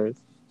schedule. Always.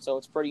 So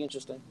it's pretty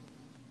interesting.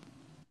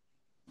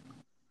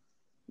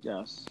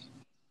 Yes.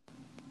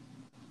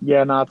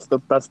 Yeah, no, it's the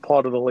best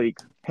part of the league.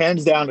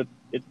 Hands down,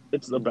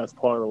 it's the best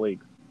part of the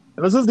league.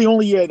 And this is the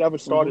only year it ever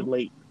started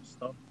late.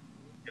 So,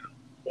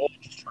 we're all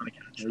just trying to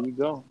catch There up. you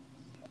go.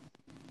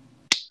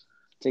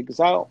 Take us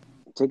out.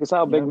 Take us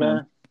out, big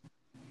man.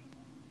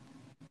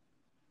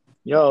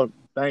 Yo,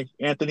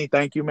 Anthony,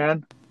 thank you,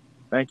 man.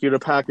 Thank you to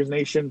Packers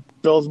Nation.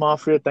 Bills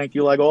Mafia, thank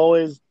you like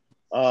always.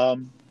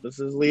 This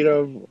is leader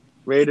of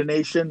Raider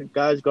Nation.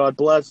 Guys, God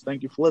bless.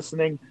 Thank you for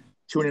listening.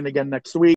 Tune in again next week.